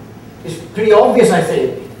time. It's pretty obvious, I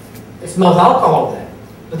think. It's mouth alcohol there,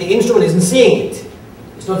 but the instrument isn't seeing it.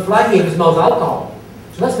 It's not flagging it as mouth alcohol.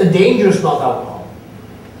 So that's the dangerous mouth alcohol.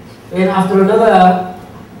 Then after another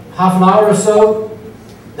half an hour or so,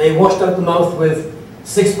 they washed out the mouth with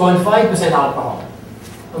 6.5% alcohol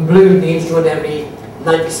and blew the instrument every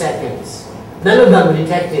 90 seconds. None of them were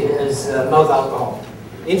detected as mouth alcohol.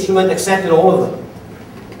 The instrument accepted all of them.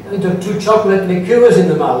 And took 2 chocolate liqueurs in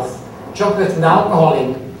the mouth, chocolate with alcohol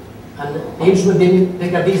in, and the instrument didn't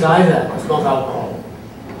pick up these either as mouth alcohol.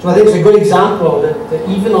 So I think it's a good example that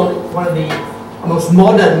even on one of the most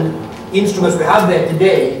modern instruments we have there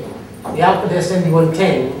today, the Alcotest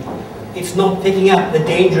 7110, it's not picking up the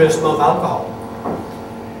dangerous mouth alcohol.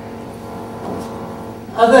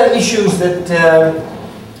 Other issues that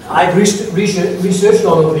I've researched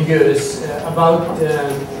on over the years about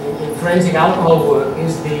in forensic alcohol work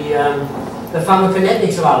is the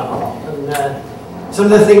pharmacokinetics of alcohol. And some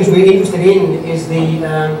of the things we're interested in is the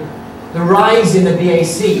rise in the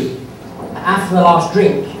BAC after the last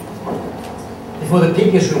drink, before the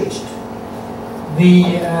peak is reached.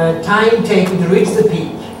 The time taken to reach the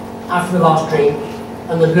peak after the last drink,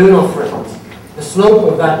 and the burn-off rate, the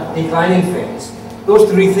slope of that declining phase. Those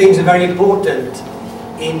 3 things are very important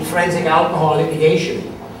in forensic alcohol litigation.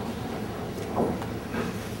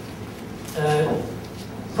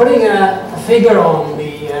 putting a figure on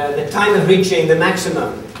the time of reaching the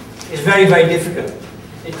maximum is very, very difficult.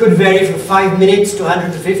 It could vary from 5 minutes to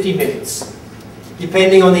 150 minutes,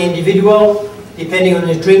 depending on the individual, depending on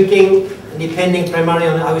his drinking, and depending primarily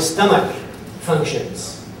on how his stomach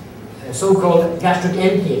functions, so-called gastric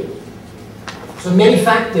emptying. So many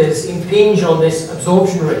factors impinge on this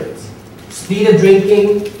absorption rate. Speed of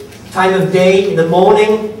drinking, time of day. In the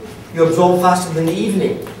morning, you absorb faster than the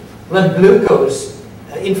evening. Blood glucose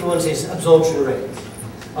influences absorption rate.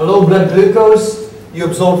 A low blood glucose, you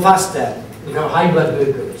absorb faster. You have high blood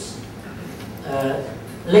glucose.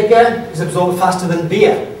 Liquor is absorbed faster than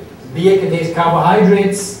beer. Beer contains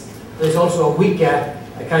carbohydrates. There's also a weaker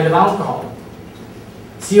kind of alcohol.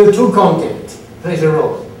 CO2 content plays a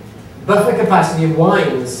role. Buffer capacity of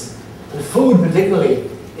wines and food particularly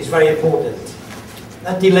is very important.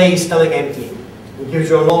 That delays stomach emptying and gives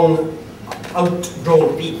you a long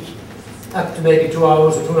outdrawn peak, up to maybe 2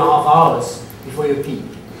 hours or 2.5 hours before you peak.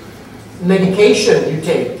 Medication you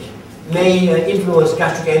take may influence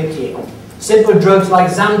gastric emptying. Simple drugs like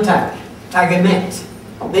Zantac, Tagamet,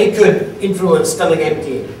 they could influence stomach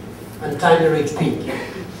emptying and time to reach peak.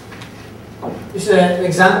 This is an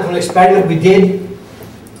example from an experiment we did.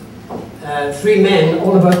 3 men,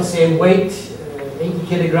 all about the same weight, 80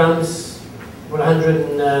 kilograms, about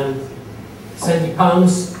 170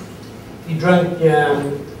 pounds. He drank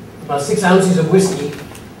about 6 ounces of whiskey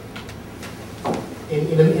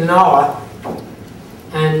in an hour,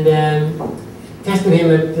 and tested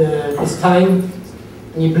him at this time,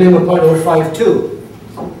 and he blew a .052.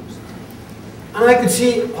 And I could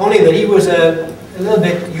see on him that he was a little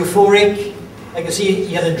bit euphoric. I could see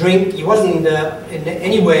he had a drink. He wasn't in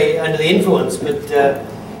any way under the influence, but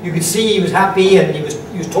you could see he was happy and he was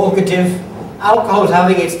talkative. Alcohol is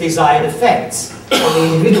having its desired effects on the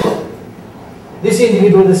individual. This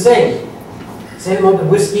individual the same. Same amount of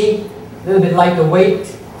whiskey, a little bit lighter weight,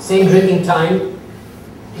 same drinking time.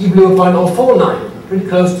 He blew a .049, pretty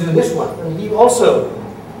close to this one. And he also,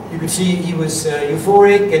 you could see he was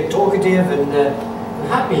euphoric and talkative and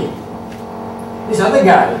happy. This other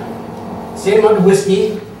guy, same amount of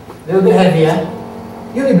whiskey, a little bit heavier,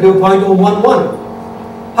 he only blew a .011.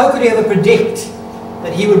 How could he ever predict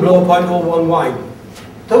that he would blow a .011?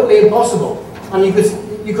 Totally impossible. And you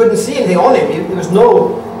couldn't see anything on him. There was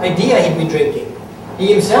no idea he'd been drinking.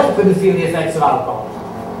 He himself couldn't feel the effects of alcohol.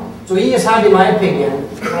 So he has had, in my opinion,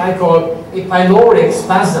 what I call a pyloric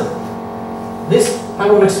spasm. This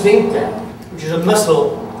pyloric sphincter, which is a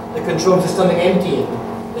muscle that controls the stomach emptying,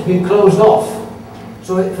 has been closed off.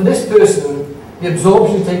 So for this person, the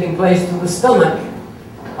absorption is taking place through the stomach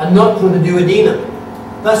and not through the duodenum.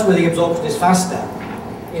 That's where the absorption is faster.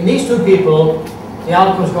 In these 2 people, the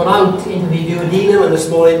alcohol has gone out into the duodenum and the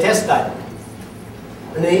small intestine.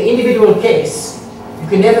 In the individual case, you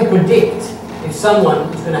can never predict if someone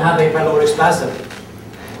is going to have a pyloric spasm.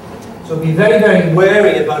 So be very, very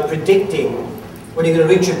wary about predicting when you're going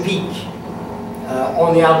to reach a peak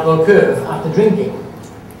on the alcohol curve after drinking.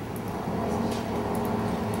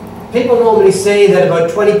 People normally say that about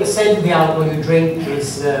 20% of the alcohol you drink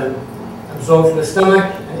is absorbed from the stomach,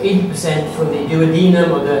 and 80% from the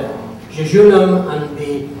duodenum or the jejunum and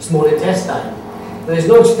the small intestine. But there's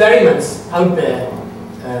no experiments out there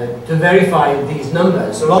to verify these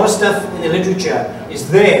numbers. So a lot of stuff in the literature is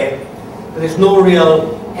there, but there's no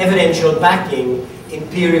real evidential backing in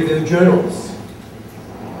peer-reviewed journals.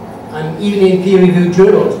 And even in peer-reviewed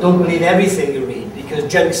journals, don't believe everything you read, because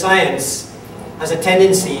junk science has a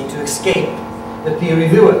tendency to escape the peer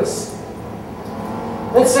reviewers.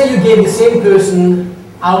 Let's say you gave the same person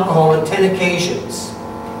alcohol on 10 occasions.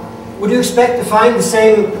 Would you expect to find the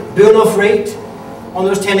same burn-off rate on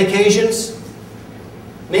those 10 occasions?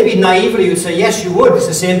 Maybe naively you'd say, yes, you would, it's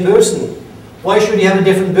the same person. Why should you have a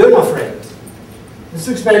different burn-off rate? This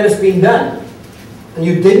experiment's been done, and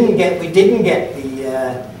we didn't get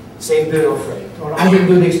the same burn-off rate. Or I didn't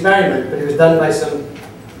do the experiment, but it was done by some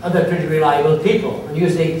other pretty reliable people. And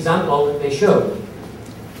here's the example that they showed.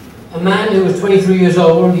 A man who was 23 years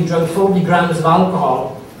old, he drank 40 grams of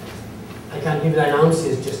alcohol. I can't give you 9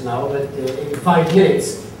 ounces just now, but in 5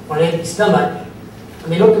 minutes on an empty stomach.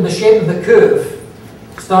 And they looked at the shape of the curve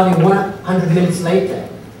starting 100 minutes later.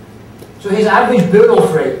 So his average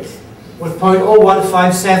burn-off rate was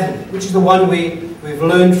 0.0157, which is the one we've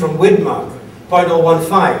learned from Widmark,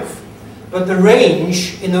 0.015. But the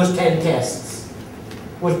range in those 10 tests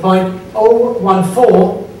was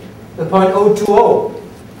 0.014 to 0.020.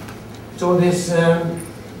 So this,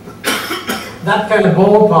 that kind of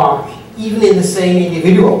ballpark, even in the same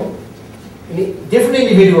individual. In different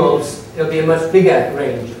individuals, there'll be a much bigger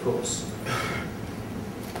range, of course.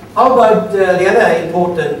 How about the other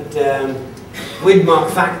important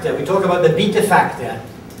Widmark factor? We talk about the beta factor,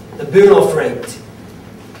 the burn-off rate.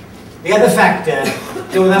 The other factor,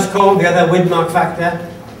 you know what that's called, the other Widmark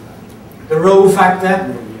factor? The row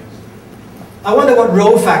factor. I wonder what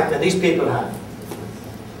row factor these people have.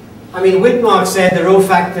 I mean, Widmark said the row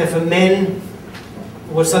factor for men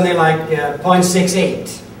was something like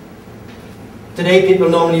 0.68. Today people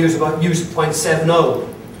normally use 0.70.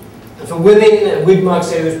 And for women, Widmark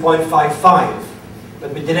said it was 0.55.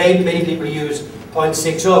 But today many people use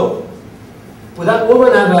 0.60. Would that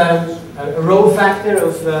woman have a row factor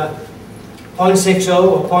of 0.60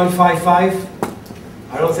 or 0.55?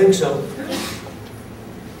 I don't think so.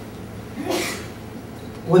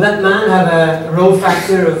 Would that man have a row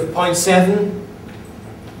factor of 0.7?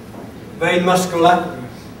 Very muscular.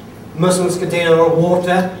 Muscles contain a lot of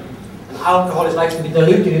water. And alcohol is likely to be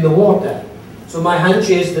diluted in the water. So my hunch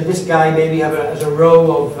is that this guy maybe has a row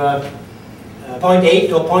of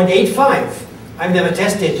 0.8 or 0.85. I've never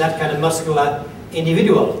tested that kind of muscular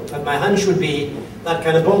individual, but my hunch would be that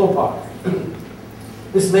kind of ballpark.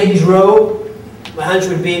 This lady's row, my hunch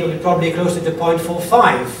would be it would be probably closer to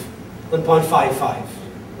 0.45 than 0.55.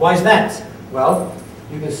 Why is that? Well,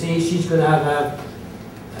 you can see she's going to have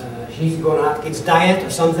she's going to have kids' diet or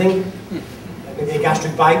something, maybe a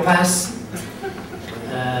gastric bypass.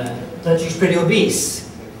 But she's pretty obese,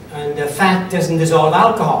 and fat doesn't dissolve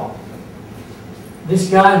alcohol. This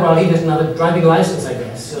guy, well, he doesn't have a driving license, I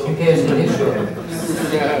guess, so who cares what his show?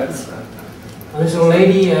 And this old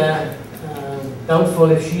lady, doubtful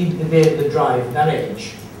if she'd be able to drive at that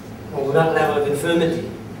age, or with that level of infirmity.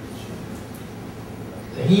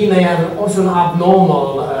 He may have also an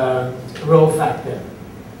abnormal row factor.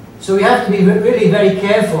 So we have to be really very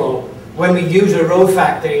careful when we use a row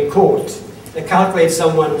factor in court to calculate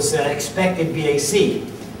someone's expected BAC.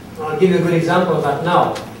 I'll give you a good example of that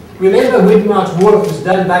now. Remember, Widmark's work was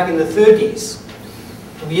done back in the 30s.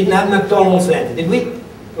 We didn't have McDonald's then, did we?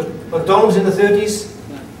 Was McDonald's in the 30s?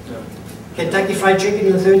 No. Kentucky Fried Chicken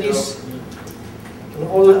in the 30s? No. And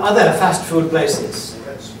all the other fast food places.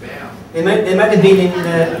 They might have been in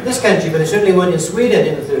this country, but they certainly weren't in Sweden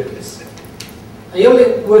in the 30s. And you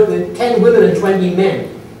only worked with 10 women and 20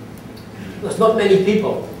 men. That's not many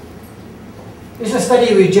people. This is a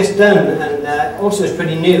study we've just done, and also is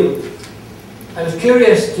pretty new. I was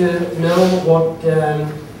curious to know what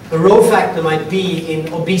the row factor might be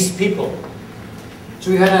in obese people. So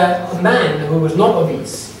we had a man who was not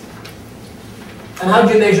obese. And how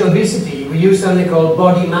do you measure obesity? We use something called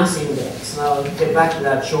body mass index, and I'll get back to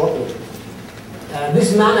that shortly.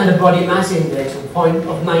 This man had a body mass index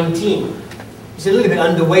of 19. He's a little bit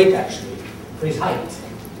underweight, actually, for his height.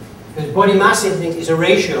 Because body mass index is a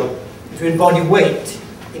ratio between body weight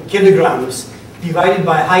in kilograms divided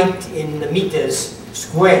by height in meters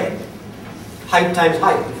squared. Height times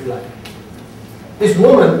height, if you like. This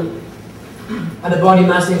woman had a body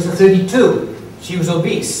mass index of 32. She was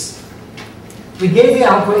obese. We gave the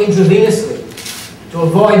alcohol intravenously to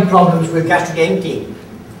avoid problems with gastric emptying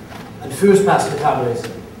and first pass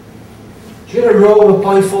metabolism. She had a row of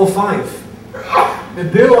 0.45. The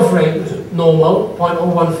burn-off rate was normal,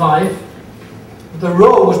 0.015. The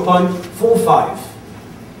row was 0.45.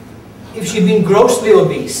 If she'd been grossly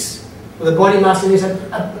obese, with a body mass index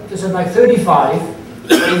at like 35,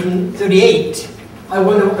 or even 38, I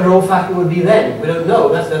wonder what the row factor would be then. We don't know,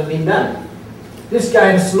 that's never been done. This guy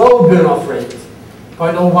had a slow burn-off rate,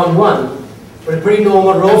 0.011, but a pretty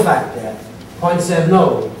normal row factor,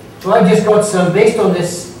 0.70. So I just got some, based on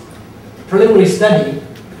this preliminary study,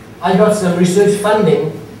 I got some research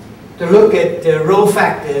funding to look at row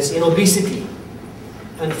factors in obesity.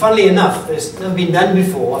 And funnily enough, it's never been done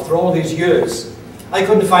before after all these years. I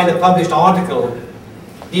couldn't find a published article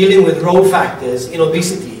dealing with row factors in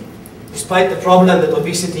obesity, despite the problem that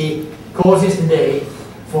obesity causes today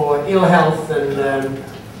for ill health and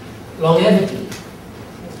longevity.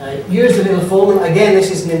 Use the little formula, again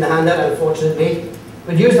this isn't in the handout unfortunately,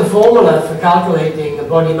 but use the formula for calculating the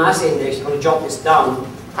body mass index. I'm going to jot this down.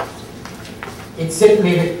 It's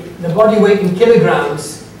simply the body weight in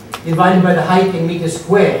kilograms divided by the height in meters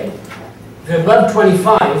squared. If you're above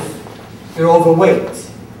 25, you're overweight.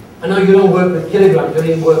 I know you don't work with kilograms, you don't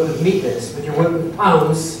even work with meters, but you work with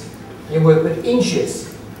pounds, and you work with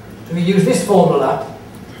inches. So we use this formula.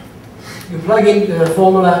 You plug into the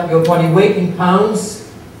formula your body weight in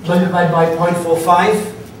pounds, multiplied by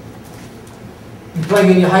 0.45. You plug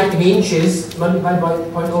in your height in inches, multiplied by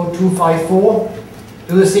 0.0254.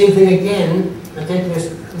 Do the same thing again, and take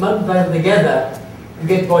this, multiply them together, you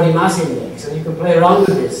get body mass index, and you can play around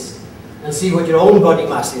with this and see what your own body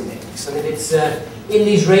mass index. And if it's in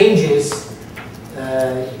these ranges,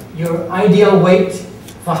 Your ideal weight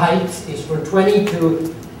for height is from 20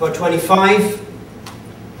 to about 25,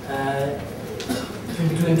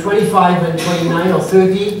 between 25 and 29 or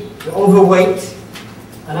 30. You're overweight,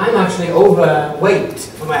 and I'm actually overweight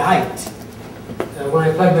for my height when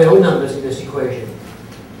I plug my own numbers in this equation.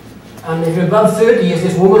 And if you're above 30, as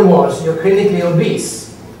this woman was, you're clinically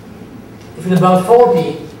obese. If you're above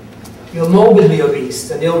 40, you're morbidly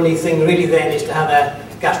obese, and the only thing really then is to have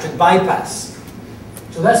a gastric bypass.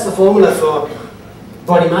 So that's the formula for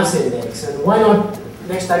body mass index. And why not,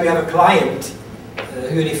 next time you have a client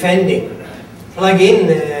who you're defending, plug in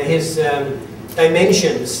his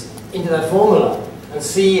dimensions into that formula and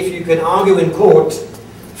see if you can argue in court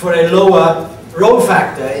for a lower rho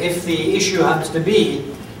factor if the issue happens to be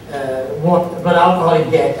what blood alcohol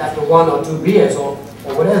you get after 1 or 2 beers or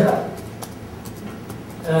whatever.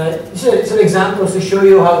 Some examples to show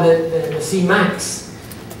you how the Cmax.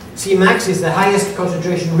 Cmax is the highest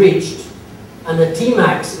concentration reached, and the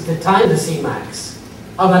Tmax is the time the Cmax.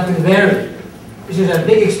 How that can vary. This is a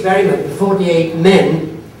big experiment with 48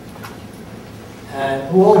 men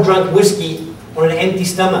who all drank whiskey on an empty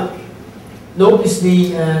stomach. Notice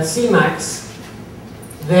the Cmax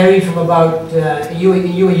varied from about, in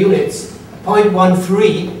UA units,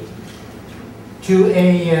 0.13 to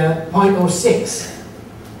a 0.06.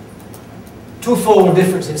 Twofold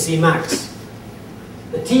difference in Cmax.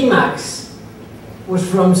 The Tmax was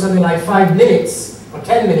from something like 5 minutes or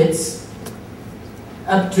 10 minutes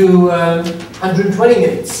up to 120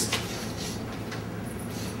 minutes.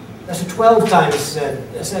 That's a 12 times,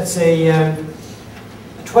 that's a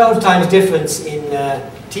 12 times difference in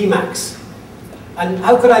Tmax. And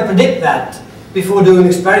how could I predict that before doing an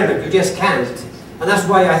experiment? You just can't. And that's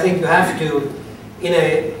why I think you have to, in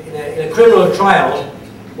a criminal trial,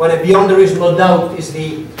 when a beyond a reasonable doubt is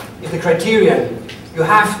the criterion, you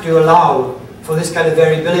have to allow for this kind of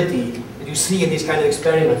variability that you see in these kind of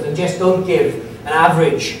experiments, and just don't give an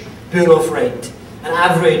average burn-off rate, an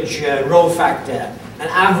average rho factor, an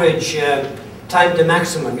average time to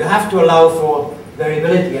maximum. You have to allow for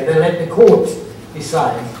variability and then let the court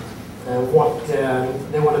decide what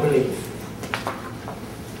they want to believe.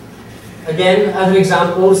 Again, other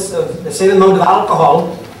examples of the same amount of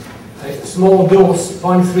alcohol, a small dose,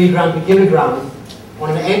 0.3 gram per kilogram,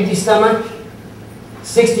 on an empty stomach,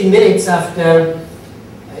 60 minutes after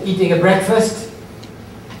eating a breakfast,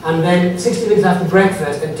 and then 60 minutes after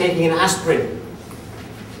breakfast and taking an aspirin,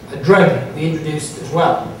 a drug we introduced as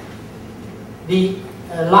well. The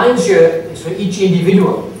lines here is for each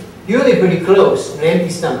individual. Here they're pretty close on an empty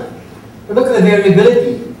stomach. But look at the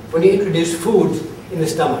variability when you introduce food in the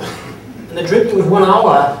stomach. And the drinking was 1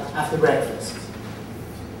 hour after breakfast.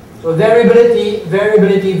 So variability,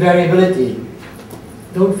 variability, variability.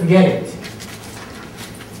 Don't forget it.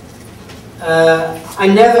 I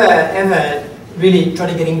never ever really try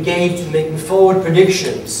to get engaged in making forward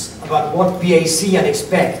predictions about what BAC I'd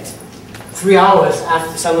expect 3 hours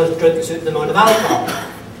after someone's drunk a certain amount of alcohol.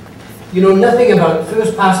 You know nothing about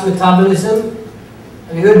first pass metabolism.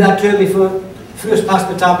 Have you heard that term before? First pass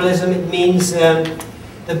metabolism, it means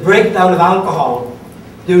the breakdown of alcohol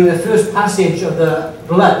during the first passage of the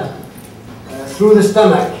blood through the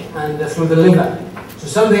stomach and through the liver. So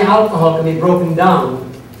some of the alcohol can be broken down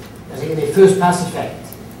as in a first pass effect.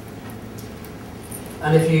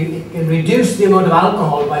 And if you can reduce the amount of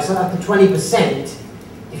alcohol by up to 20%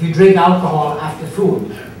 if you drink alcohol after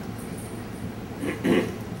food.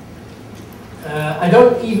 I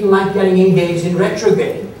don't even like getting engaged in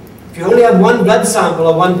retrograde. If you only have one blood sample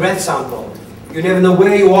or one breath sample, you never know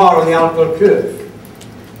where you are on the alcohol curve.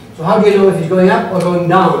 So how do you know if he's going up or going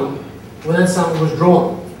down when that sample was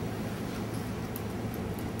drawn?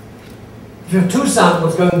 If you have 2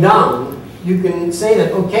 samples going down, you can say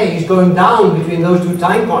that, okay, he's going down between those 2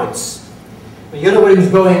 time points. But you don't know where he was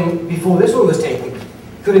going before this one was taken.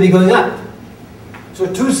 Could he be going up? So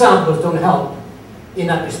 2 samples don't help in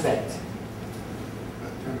that respect.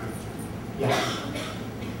 Yeah.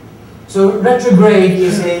 So retrograde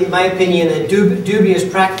is, in my opinion, a dubious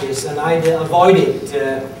practice, and I'd avoid it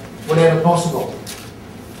whenever possible.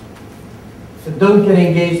 So don't get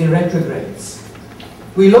engaged in retrogrades.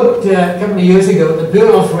 We looked a couple of years ago at the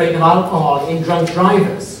burn-off rate of alcohol in drunk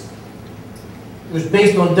drivers. It was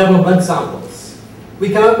based on double blood samples. We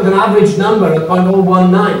came up with an average number of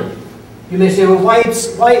 0.019. You may say, well, why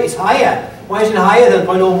it's higher? Why is it higher than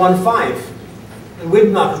 0.015? The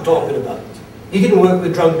Widmark was talking about. He didn't work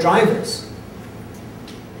with drunk drivers.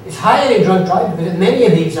 It's higher in drunk drivers because many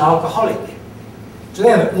of these are alcoholic. So they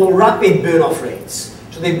have more rapid burn-off rates.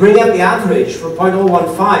 So they bring up the average from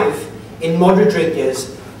 0.015 in moderate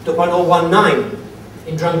drinkers to 0.019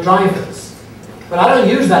 in drunk drivers. But I don't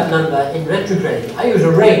use that number in retrograde. I use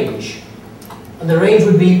a range. And the range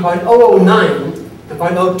would be 0.009 to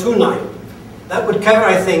 0.029. That would cover,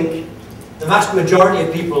 I think, the vast majority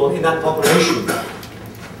of people in that population.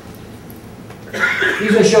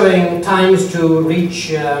 These are showing times to reach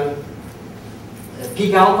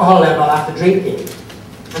peak alcohol level after drinking.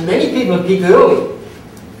 And many people peak early,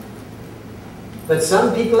 but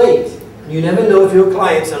some peak late. And you never know if your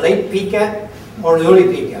client's a late peaker or an early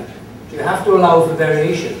peaker. You have to allow for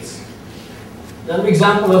variations. Another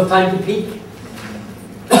example of time to peak.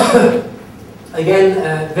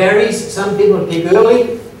 Again, varies. Some people peak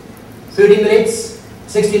early, 30 minutes,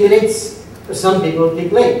 60 minutes, but some people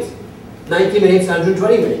peak late, 90 minutes,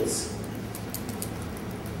 120 minutes.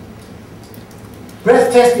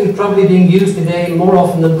 Breath testing is probably being used today more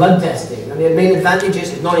often than blood testing, and the main advantage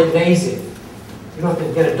is it's non-invasive. You don't have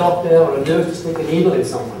to get a doctor or a nurse to stick a needle in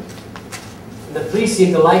someone. And the police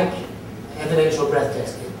seem to like evidential breath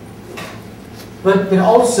testing. But they're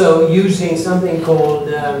also using something called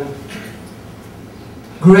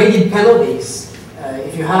graded penalties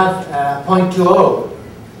if you have 0.20.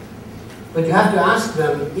 But you have to ask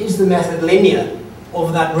them, is the method linear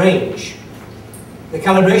over that range? The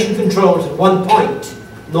calibration control is at 1 point,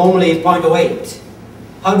 normally 0.08.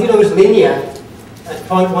 How do you know it's linear at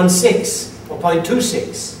 0.16 or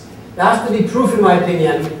 0.26? There has to be proof, in my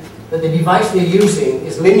opinion, that the device they're using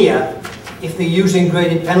is linear if they're using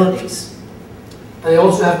graded penalties. And they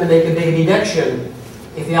also have to make a bigger deduction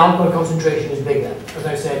if the alcohol concentration is bigger, as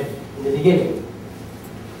I said in the beginning.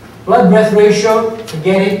 Blood-breath ratio,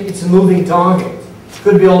 forget it, it's a moving target. It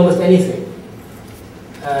could be almost anything.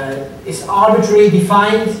 It's arbitrarily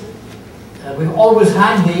defined. We've always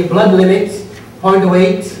had the blood limit,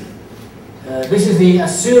 0.08. This is the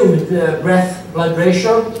assumed breath-blood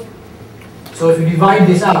ratio. So if you divide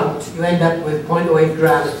this out, you end up with 0.08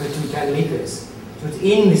 grams per 210 liters. So it's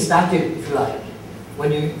in the statute, if you like,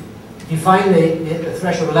 when you define the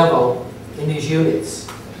threshold level in these units.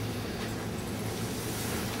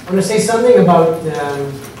 I'm going to say something about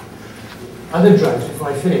other drugs before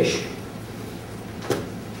I finish.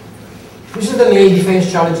 This is the main defense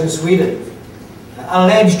challenge in Sweden.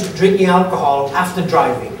 Alleged drinking alcohol after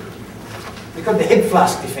driving. We've got the hip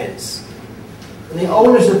flask defense. And the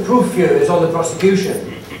onus of proof here is on the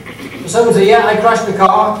prosecution. So someone say, yeah, I crashed the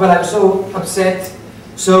car, but I'm so upset,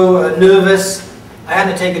 so nervous, I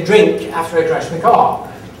had to take a drink after I crashed the car.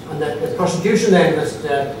 And the prosecution then must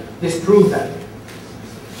disprove that.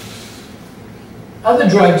 Other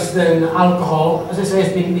drugs than alcohol, as I say,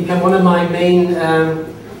 has become one of my main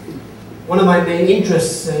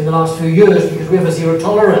interests in the last few years, because we have a zero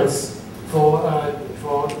tolerance for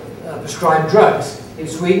prescribed drugs in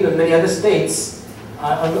Sweden and many other states.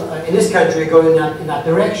 In this country, going in that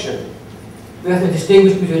direction. We have to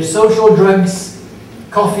distinguish between social drugs,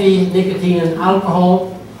 coffee, nicotine, and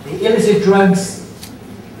alcohol, the illicit drugs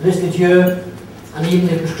listed here, and even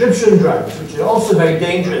the prescription drugs, which are also very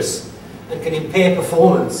dangerous and can impair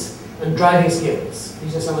performance and driving skills.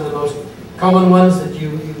 These are some of the most common ones that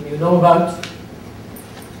you know about.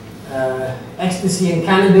 Ecstasy and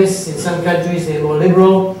cannabis, in some countries they're more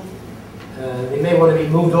liberal. They may want to be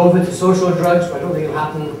moved over to social drugs, but I don't think it'll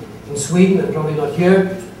happen in Sweden and probably not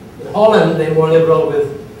here. In Holland they're more liberal with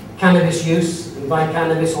cannabis use. You can buy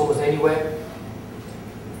cannabis almost anywhere.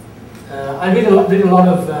 I read a lot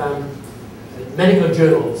of medical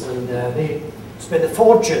journals, and they spend a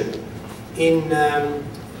fortune in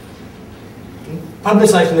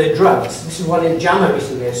publicizing their drugs. This is one in JAMA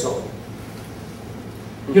recently I saw.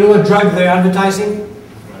 You know what drug they're advertising?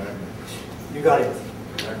 You got it.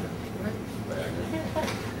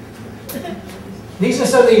 These are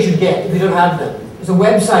something you should get if you don't have them. There's a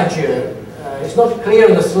website here. It's not clear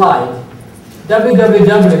on the slide.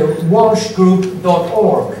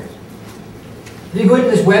 www.walshgroup.org. If you go into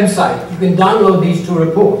this website, you can download these two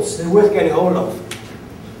reports. They're worth getting hold of.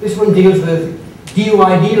 This one deals with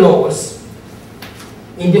DUI laws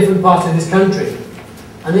in different parts of this country.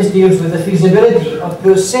 And this deals with the feasibility of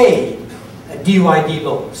per se DUI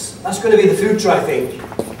laws. That's going to be the future, I think,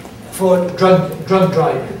 for drug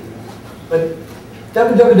driving. But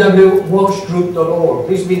www.walshgroup.org.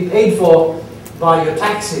 These will be paid for by your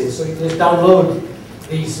taxes, so you can just download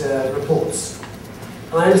these reports.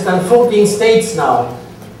 And I understand 14 states now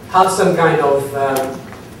have some kind of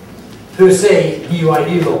per se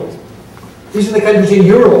DUI law. These are the countries in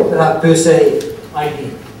Europe that have per se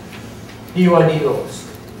DUI laws.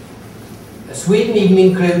 Sweden even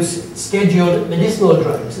includes scheduled medicinal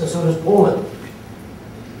drugs, and so does Poland.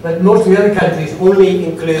 But most of the other countries only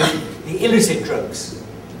include the illicit drugs.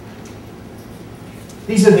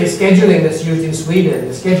 These are the scheduling that's used in Sweden.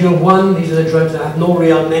 The Schedule 1, these are the drugs that have no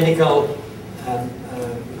real medical,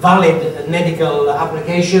 valid medical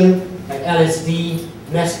application, like LSD,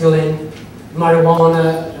 mescaline,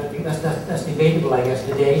 marijuana. I think that's debatable, I guess,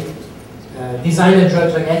 today. Designer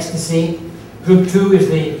drugs like ecstasy. Group 2 is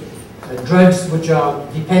the drugs which are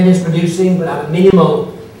dependence producing but have a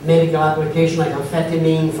minimal medical application, like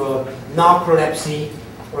amphetamine for narcolepsy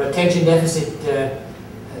or attention deficit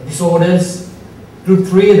disorders. Group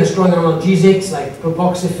 3 are the strong analgesics like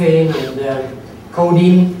propoxyphene and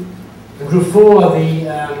codeine. And group 4 are the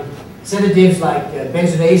sedatives like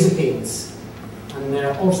benzodiazepines. And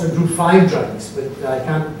there are also group 5 drugs, but I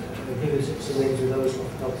can't give you some names of those off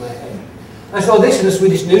the top of my head. I saw this in a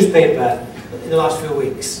Swedish newspaper in the last few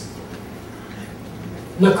weeks.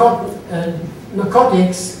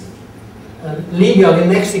 Narcotics legal in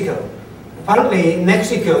Mexico. Apparently in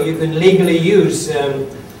Mexico you can legally use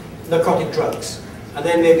narcotic drugs and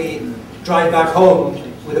then maybe drive back home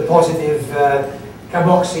with a positive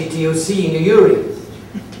carboxy-TOC in your urine.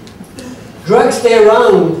 Drugs stay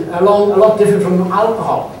around a lot different from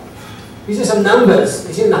alcohol. These are some numbers,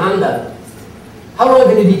 it's in the handout. How long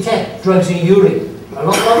can you detect drugs in urine? A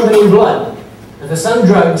lot longer than in blood. And for some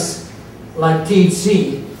drugs, like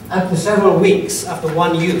THC, up to several weeks after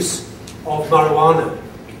one use of marijuana.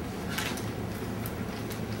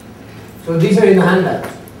 So these are in the handout.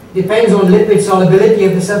 Depends on lipid solubility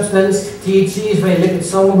of the substance. THC is very lipid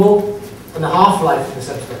soluble, and the half-life of the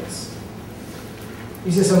substance.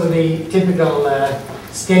 These are some of the typical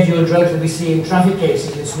scheduled drugs that we see in traffic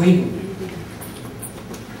cases in Sweden.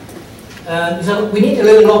 So we need to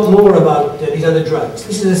learn a lot more about these other drugs.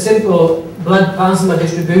 This is a simple blood plasma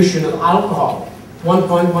distribution of alcohol,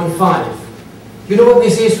 1.15. Do you know what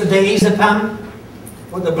this is for diazepam?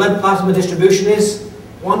 What the blood plasma distribution is?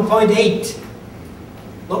 1.8,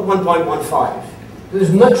 not 1.15.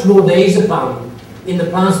 There's much more diazepam in the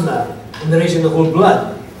plasma than there is in the whole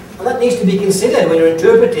blood. And that needs to be considered when you're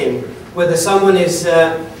interpreting whether someone is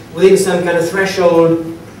within some kind of threshold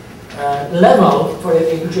level for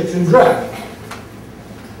a prescription drug.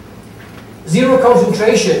 Zero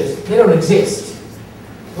concentrations, they don't exist.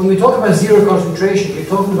 When we talk about zero concentration, we're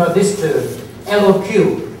talking about this term,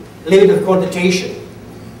 LOQ, limit of quantitation.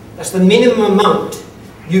 That's the minimum amount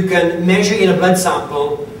you can measure in a blood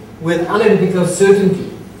sample with analytical certainty.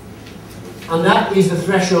 And that is the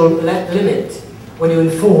threshold limit when you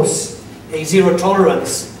enforce a zero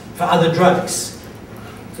tolerance for other drugs.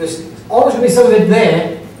 So there's always going to be some of it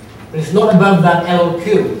there, but it's not above that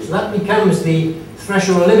LOQ. So that becomes the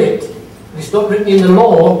threshold limit. It's not written in the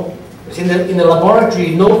law, it's in the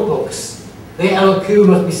laboratory notebooks. Their LOQ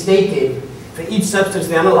must be stated for each substance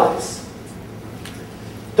they analyze.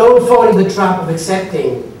 Don't fall into the trap of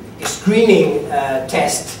accepting a screening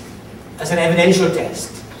test as an evidential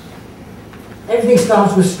test. Everything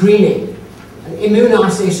starts with screening, an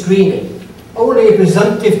immunoassay screening, only a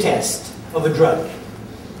presumptive test of a drug.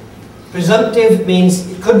 Presumptive means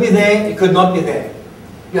it could be there, it could not be there.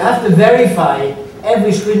 You have to verify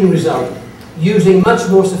every screening result using much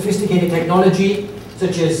more sophisticated technology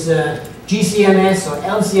such as GCMS or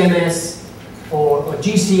LCMS or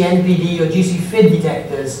GCNPD or GCFID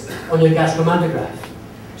detectors on your gas chromatograph.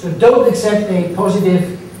 So don't accept a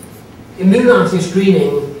positive immunoassay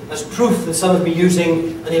screening as proof that someone has been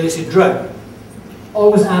using an illicit drug.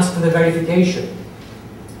 Always ask for the verification.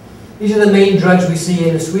 These are the main drugs we see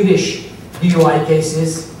in the Swedish DUI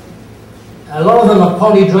cases. A lot of them are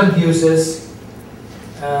polydrug users.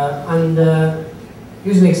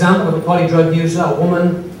 Here's an example of a polydrug user, a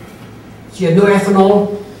woman. She had no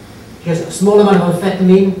ethanol. She has a small amount of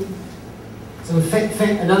amphetamine,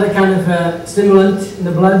 another kind of stimulant in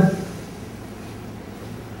the blood,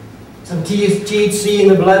 some THC in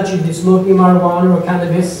the blood. She'd been smoking marijuana or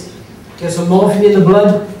cannabis. She has some morphine in the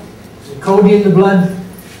blood, some codeine in the blood,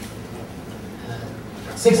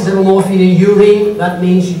 6 or 7 morphine in urine. That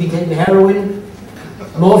means she'd be taking heroin.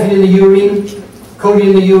 Morphine in the urine, codeine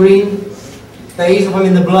in the urine, diazepam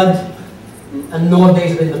in the blood, and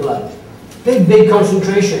nordazepam in the blood. Big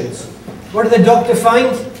concentrations. What did the doctor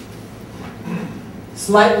find?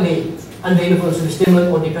 Slightly under the influence of a stimulant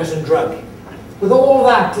or depressant drug. With all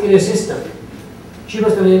that in her system, she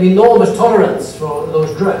must have an enormous tolerance for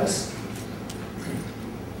those drugs.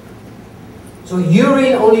 So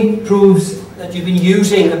urine only proves that you've been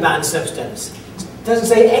using a banned substance. It doesn't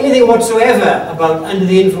say anything whatsoever about under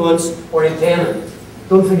the influence or impairment.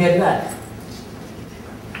 Don't forget that.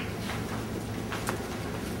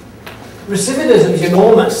 Recidivism is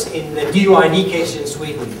enormous in the DUI cases in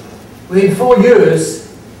Sweden. Within 4 years,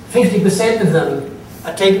 50% of them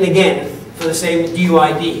are taken again for the same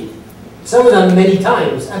DUID. Some of them many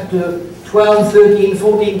times, up to 12, 13,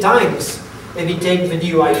 14 times they've been taken for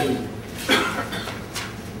DUI.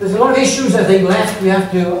 There's a lot of issues, I think, left. We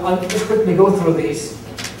have to, I'll just quickly go through these.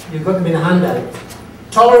 You've got them in a handout.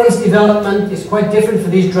 Tolerance development is quite different for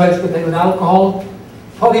these drugs compared with alcohol.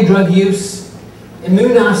 Polydrug use.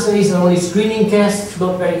 Immune assays are only screening tests,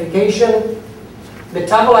 not verification.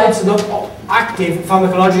 Metabolites are not active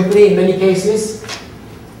pharmacologically in many cases.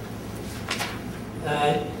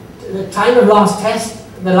 The time of last test,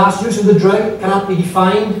 the last use of the drug cannot be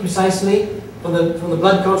defined precisely from the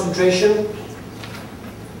blood concentration.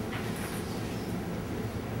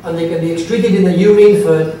 And they can be excreted in the urine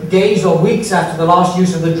for days or weeks after the last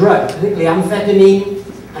use of the drug, particularly amphetamine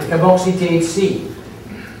and carboxy-THC.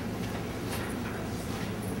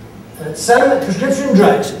 Some prescription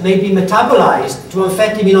drugs may be metabolized to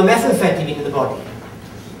amphetamine or methamphetamine in the body.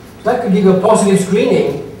 That could give you a positive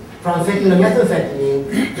screening for amphetamine or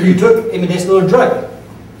methamphetamine when you took a medicinal drug.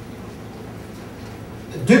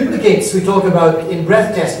 Duplicates we talk about in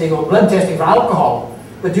breath testing or blood testing for alcohol,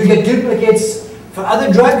 but do you get duplicates for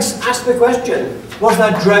other drugs? Ask the question, was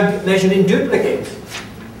that drug measured in duplicate?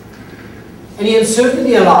 Any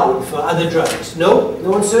uncertainty allowed for other drugs? No,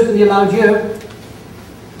 no uncertainty allowed here.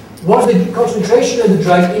 Was the concentration of the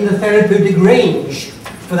drug in the therapeutic range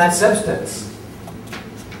for that substance?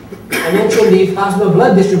 I mentioned the plasma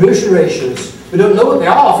blood distribution ratios. We don't know what they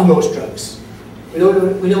are for most drugs. We know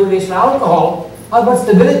what it is for alcohol. How about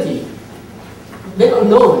stability? Little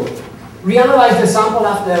known. Reanalyze the sample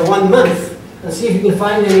after 1 month and see if you can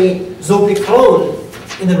find any zopic clone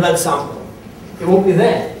in the blood sample. It won't be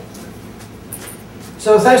there.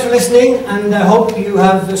 So thanks for listening, and I hope you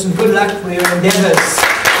have some good luck with your endeavors.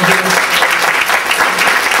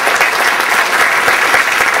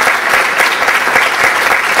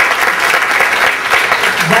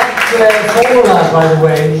 That formula, by the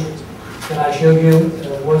way, that I showed you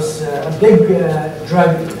was a big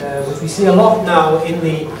drug which we see a lot now in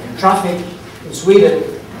the traffic in Sweden,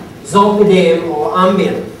 zolpidem or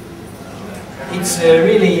Ambien. It's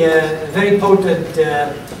really a very potent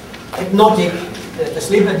hypnotic to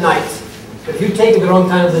sleep at night. But if you take it the wrong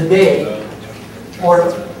time of the day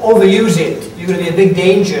or overuse it, you're going to be a big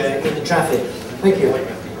danger in the traffic. Thank you.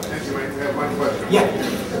 Thank you, Wayne. We have one question. Yeah.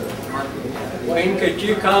 Wayne, could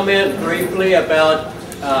you comment briefly about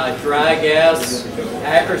dry gas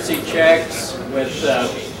accuracy checks with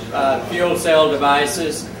fuel cell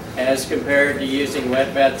devices as compared to using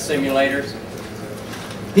wet bath simulators?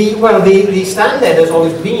 The standard has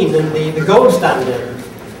always been the gold standard.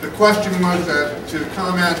 The question was to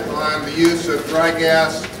comment on the use of dry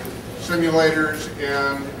gas simulators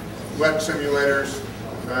and wet simulators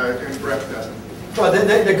in breath testing. Well,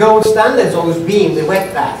 the gold standard has always been the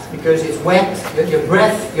wet bath, because it's wet, your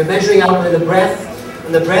breath, you're measuring out in the breath,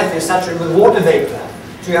 and the breath is saturated with water vapor.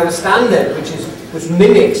 So you have a standard which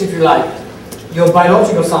mimics, if you like, your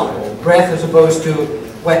biological sample, breath as opposed to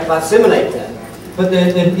wet bath simulator. But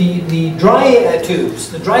the dry tubes,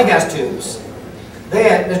 the dry gas tubes,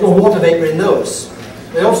 there's no water vapor in those.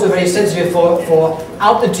 They're also very sensitive for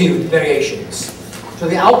altitude variations. So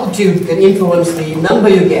the altitude can influence the number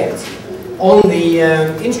you get on the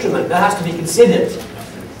instrument. That has to be considered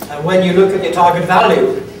when you look at your target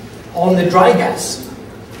value on the dry gas.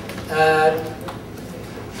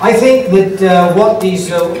 I think that what these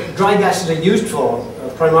dry gases are used for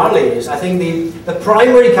primarily is, I think the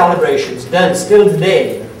primary calibrations done still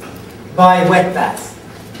today by wet bath.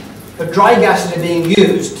 But dry gases are being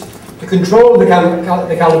used to control the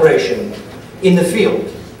calibration in the field.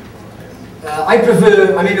 I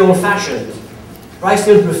may be old-fashioned, but I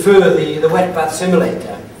still prefer the wet bath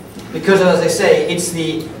simulator, because, as I say, it's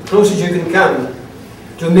the closest you can come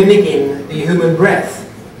to mimicking the human breath.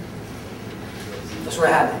 That's what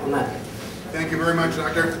I had on that. Thank you very much,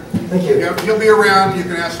 Doctor. Thank you. You'll be around. You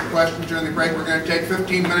can ask some questions during the break. We're going to take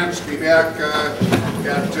 15 minutes. Be back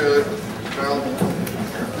at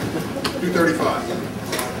 2:35.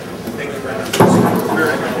 Thank you very much.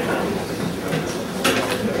 Very good.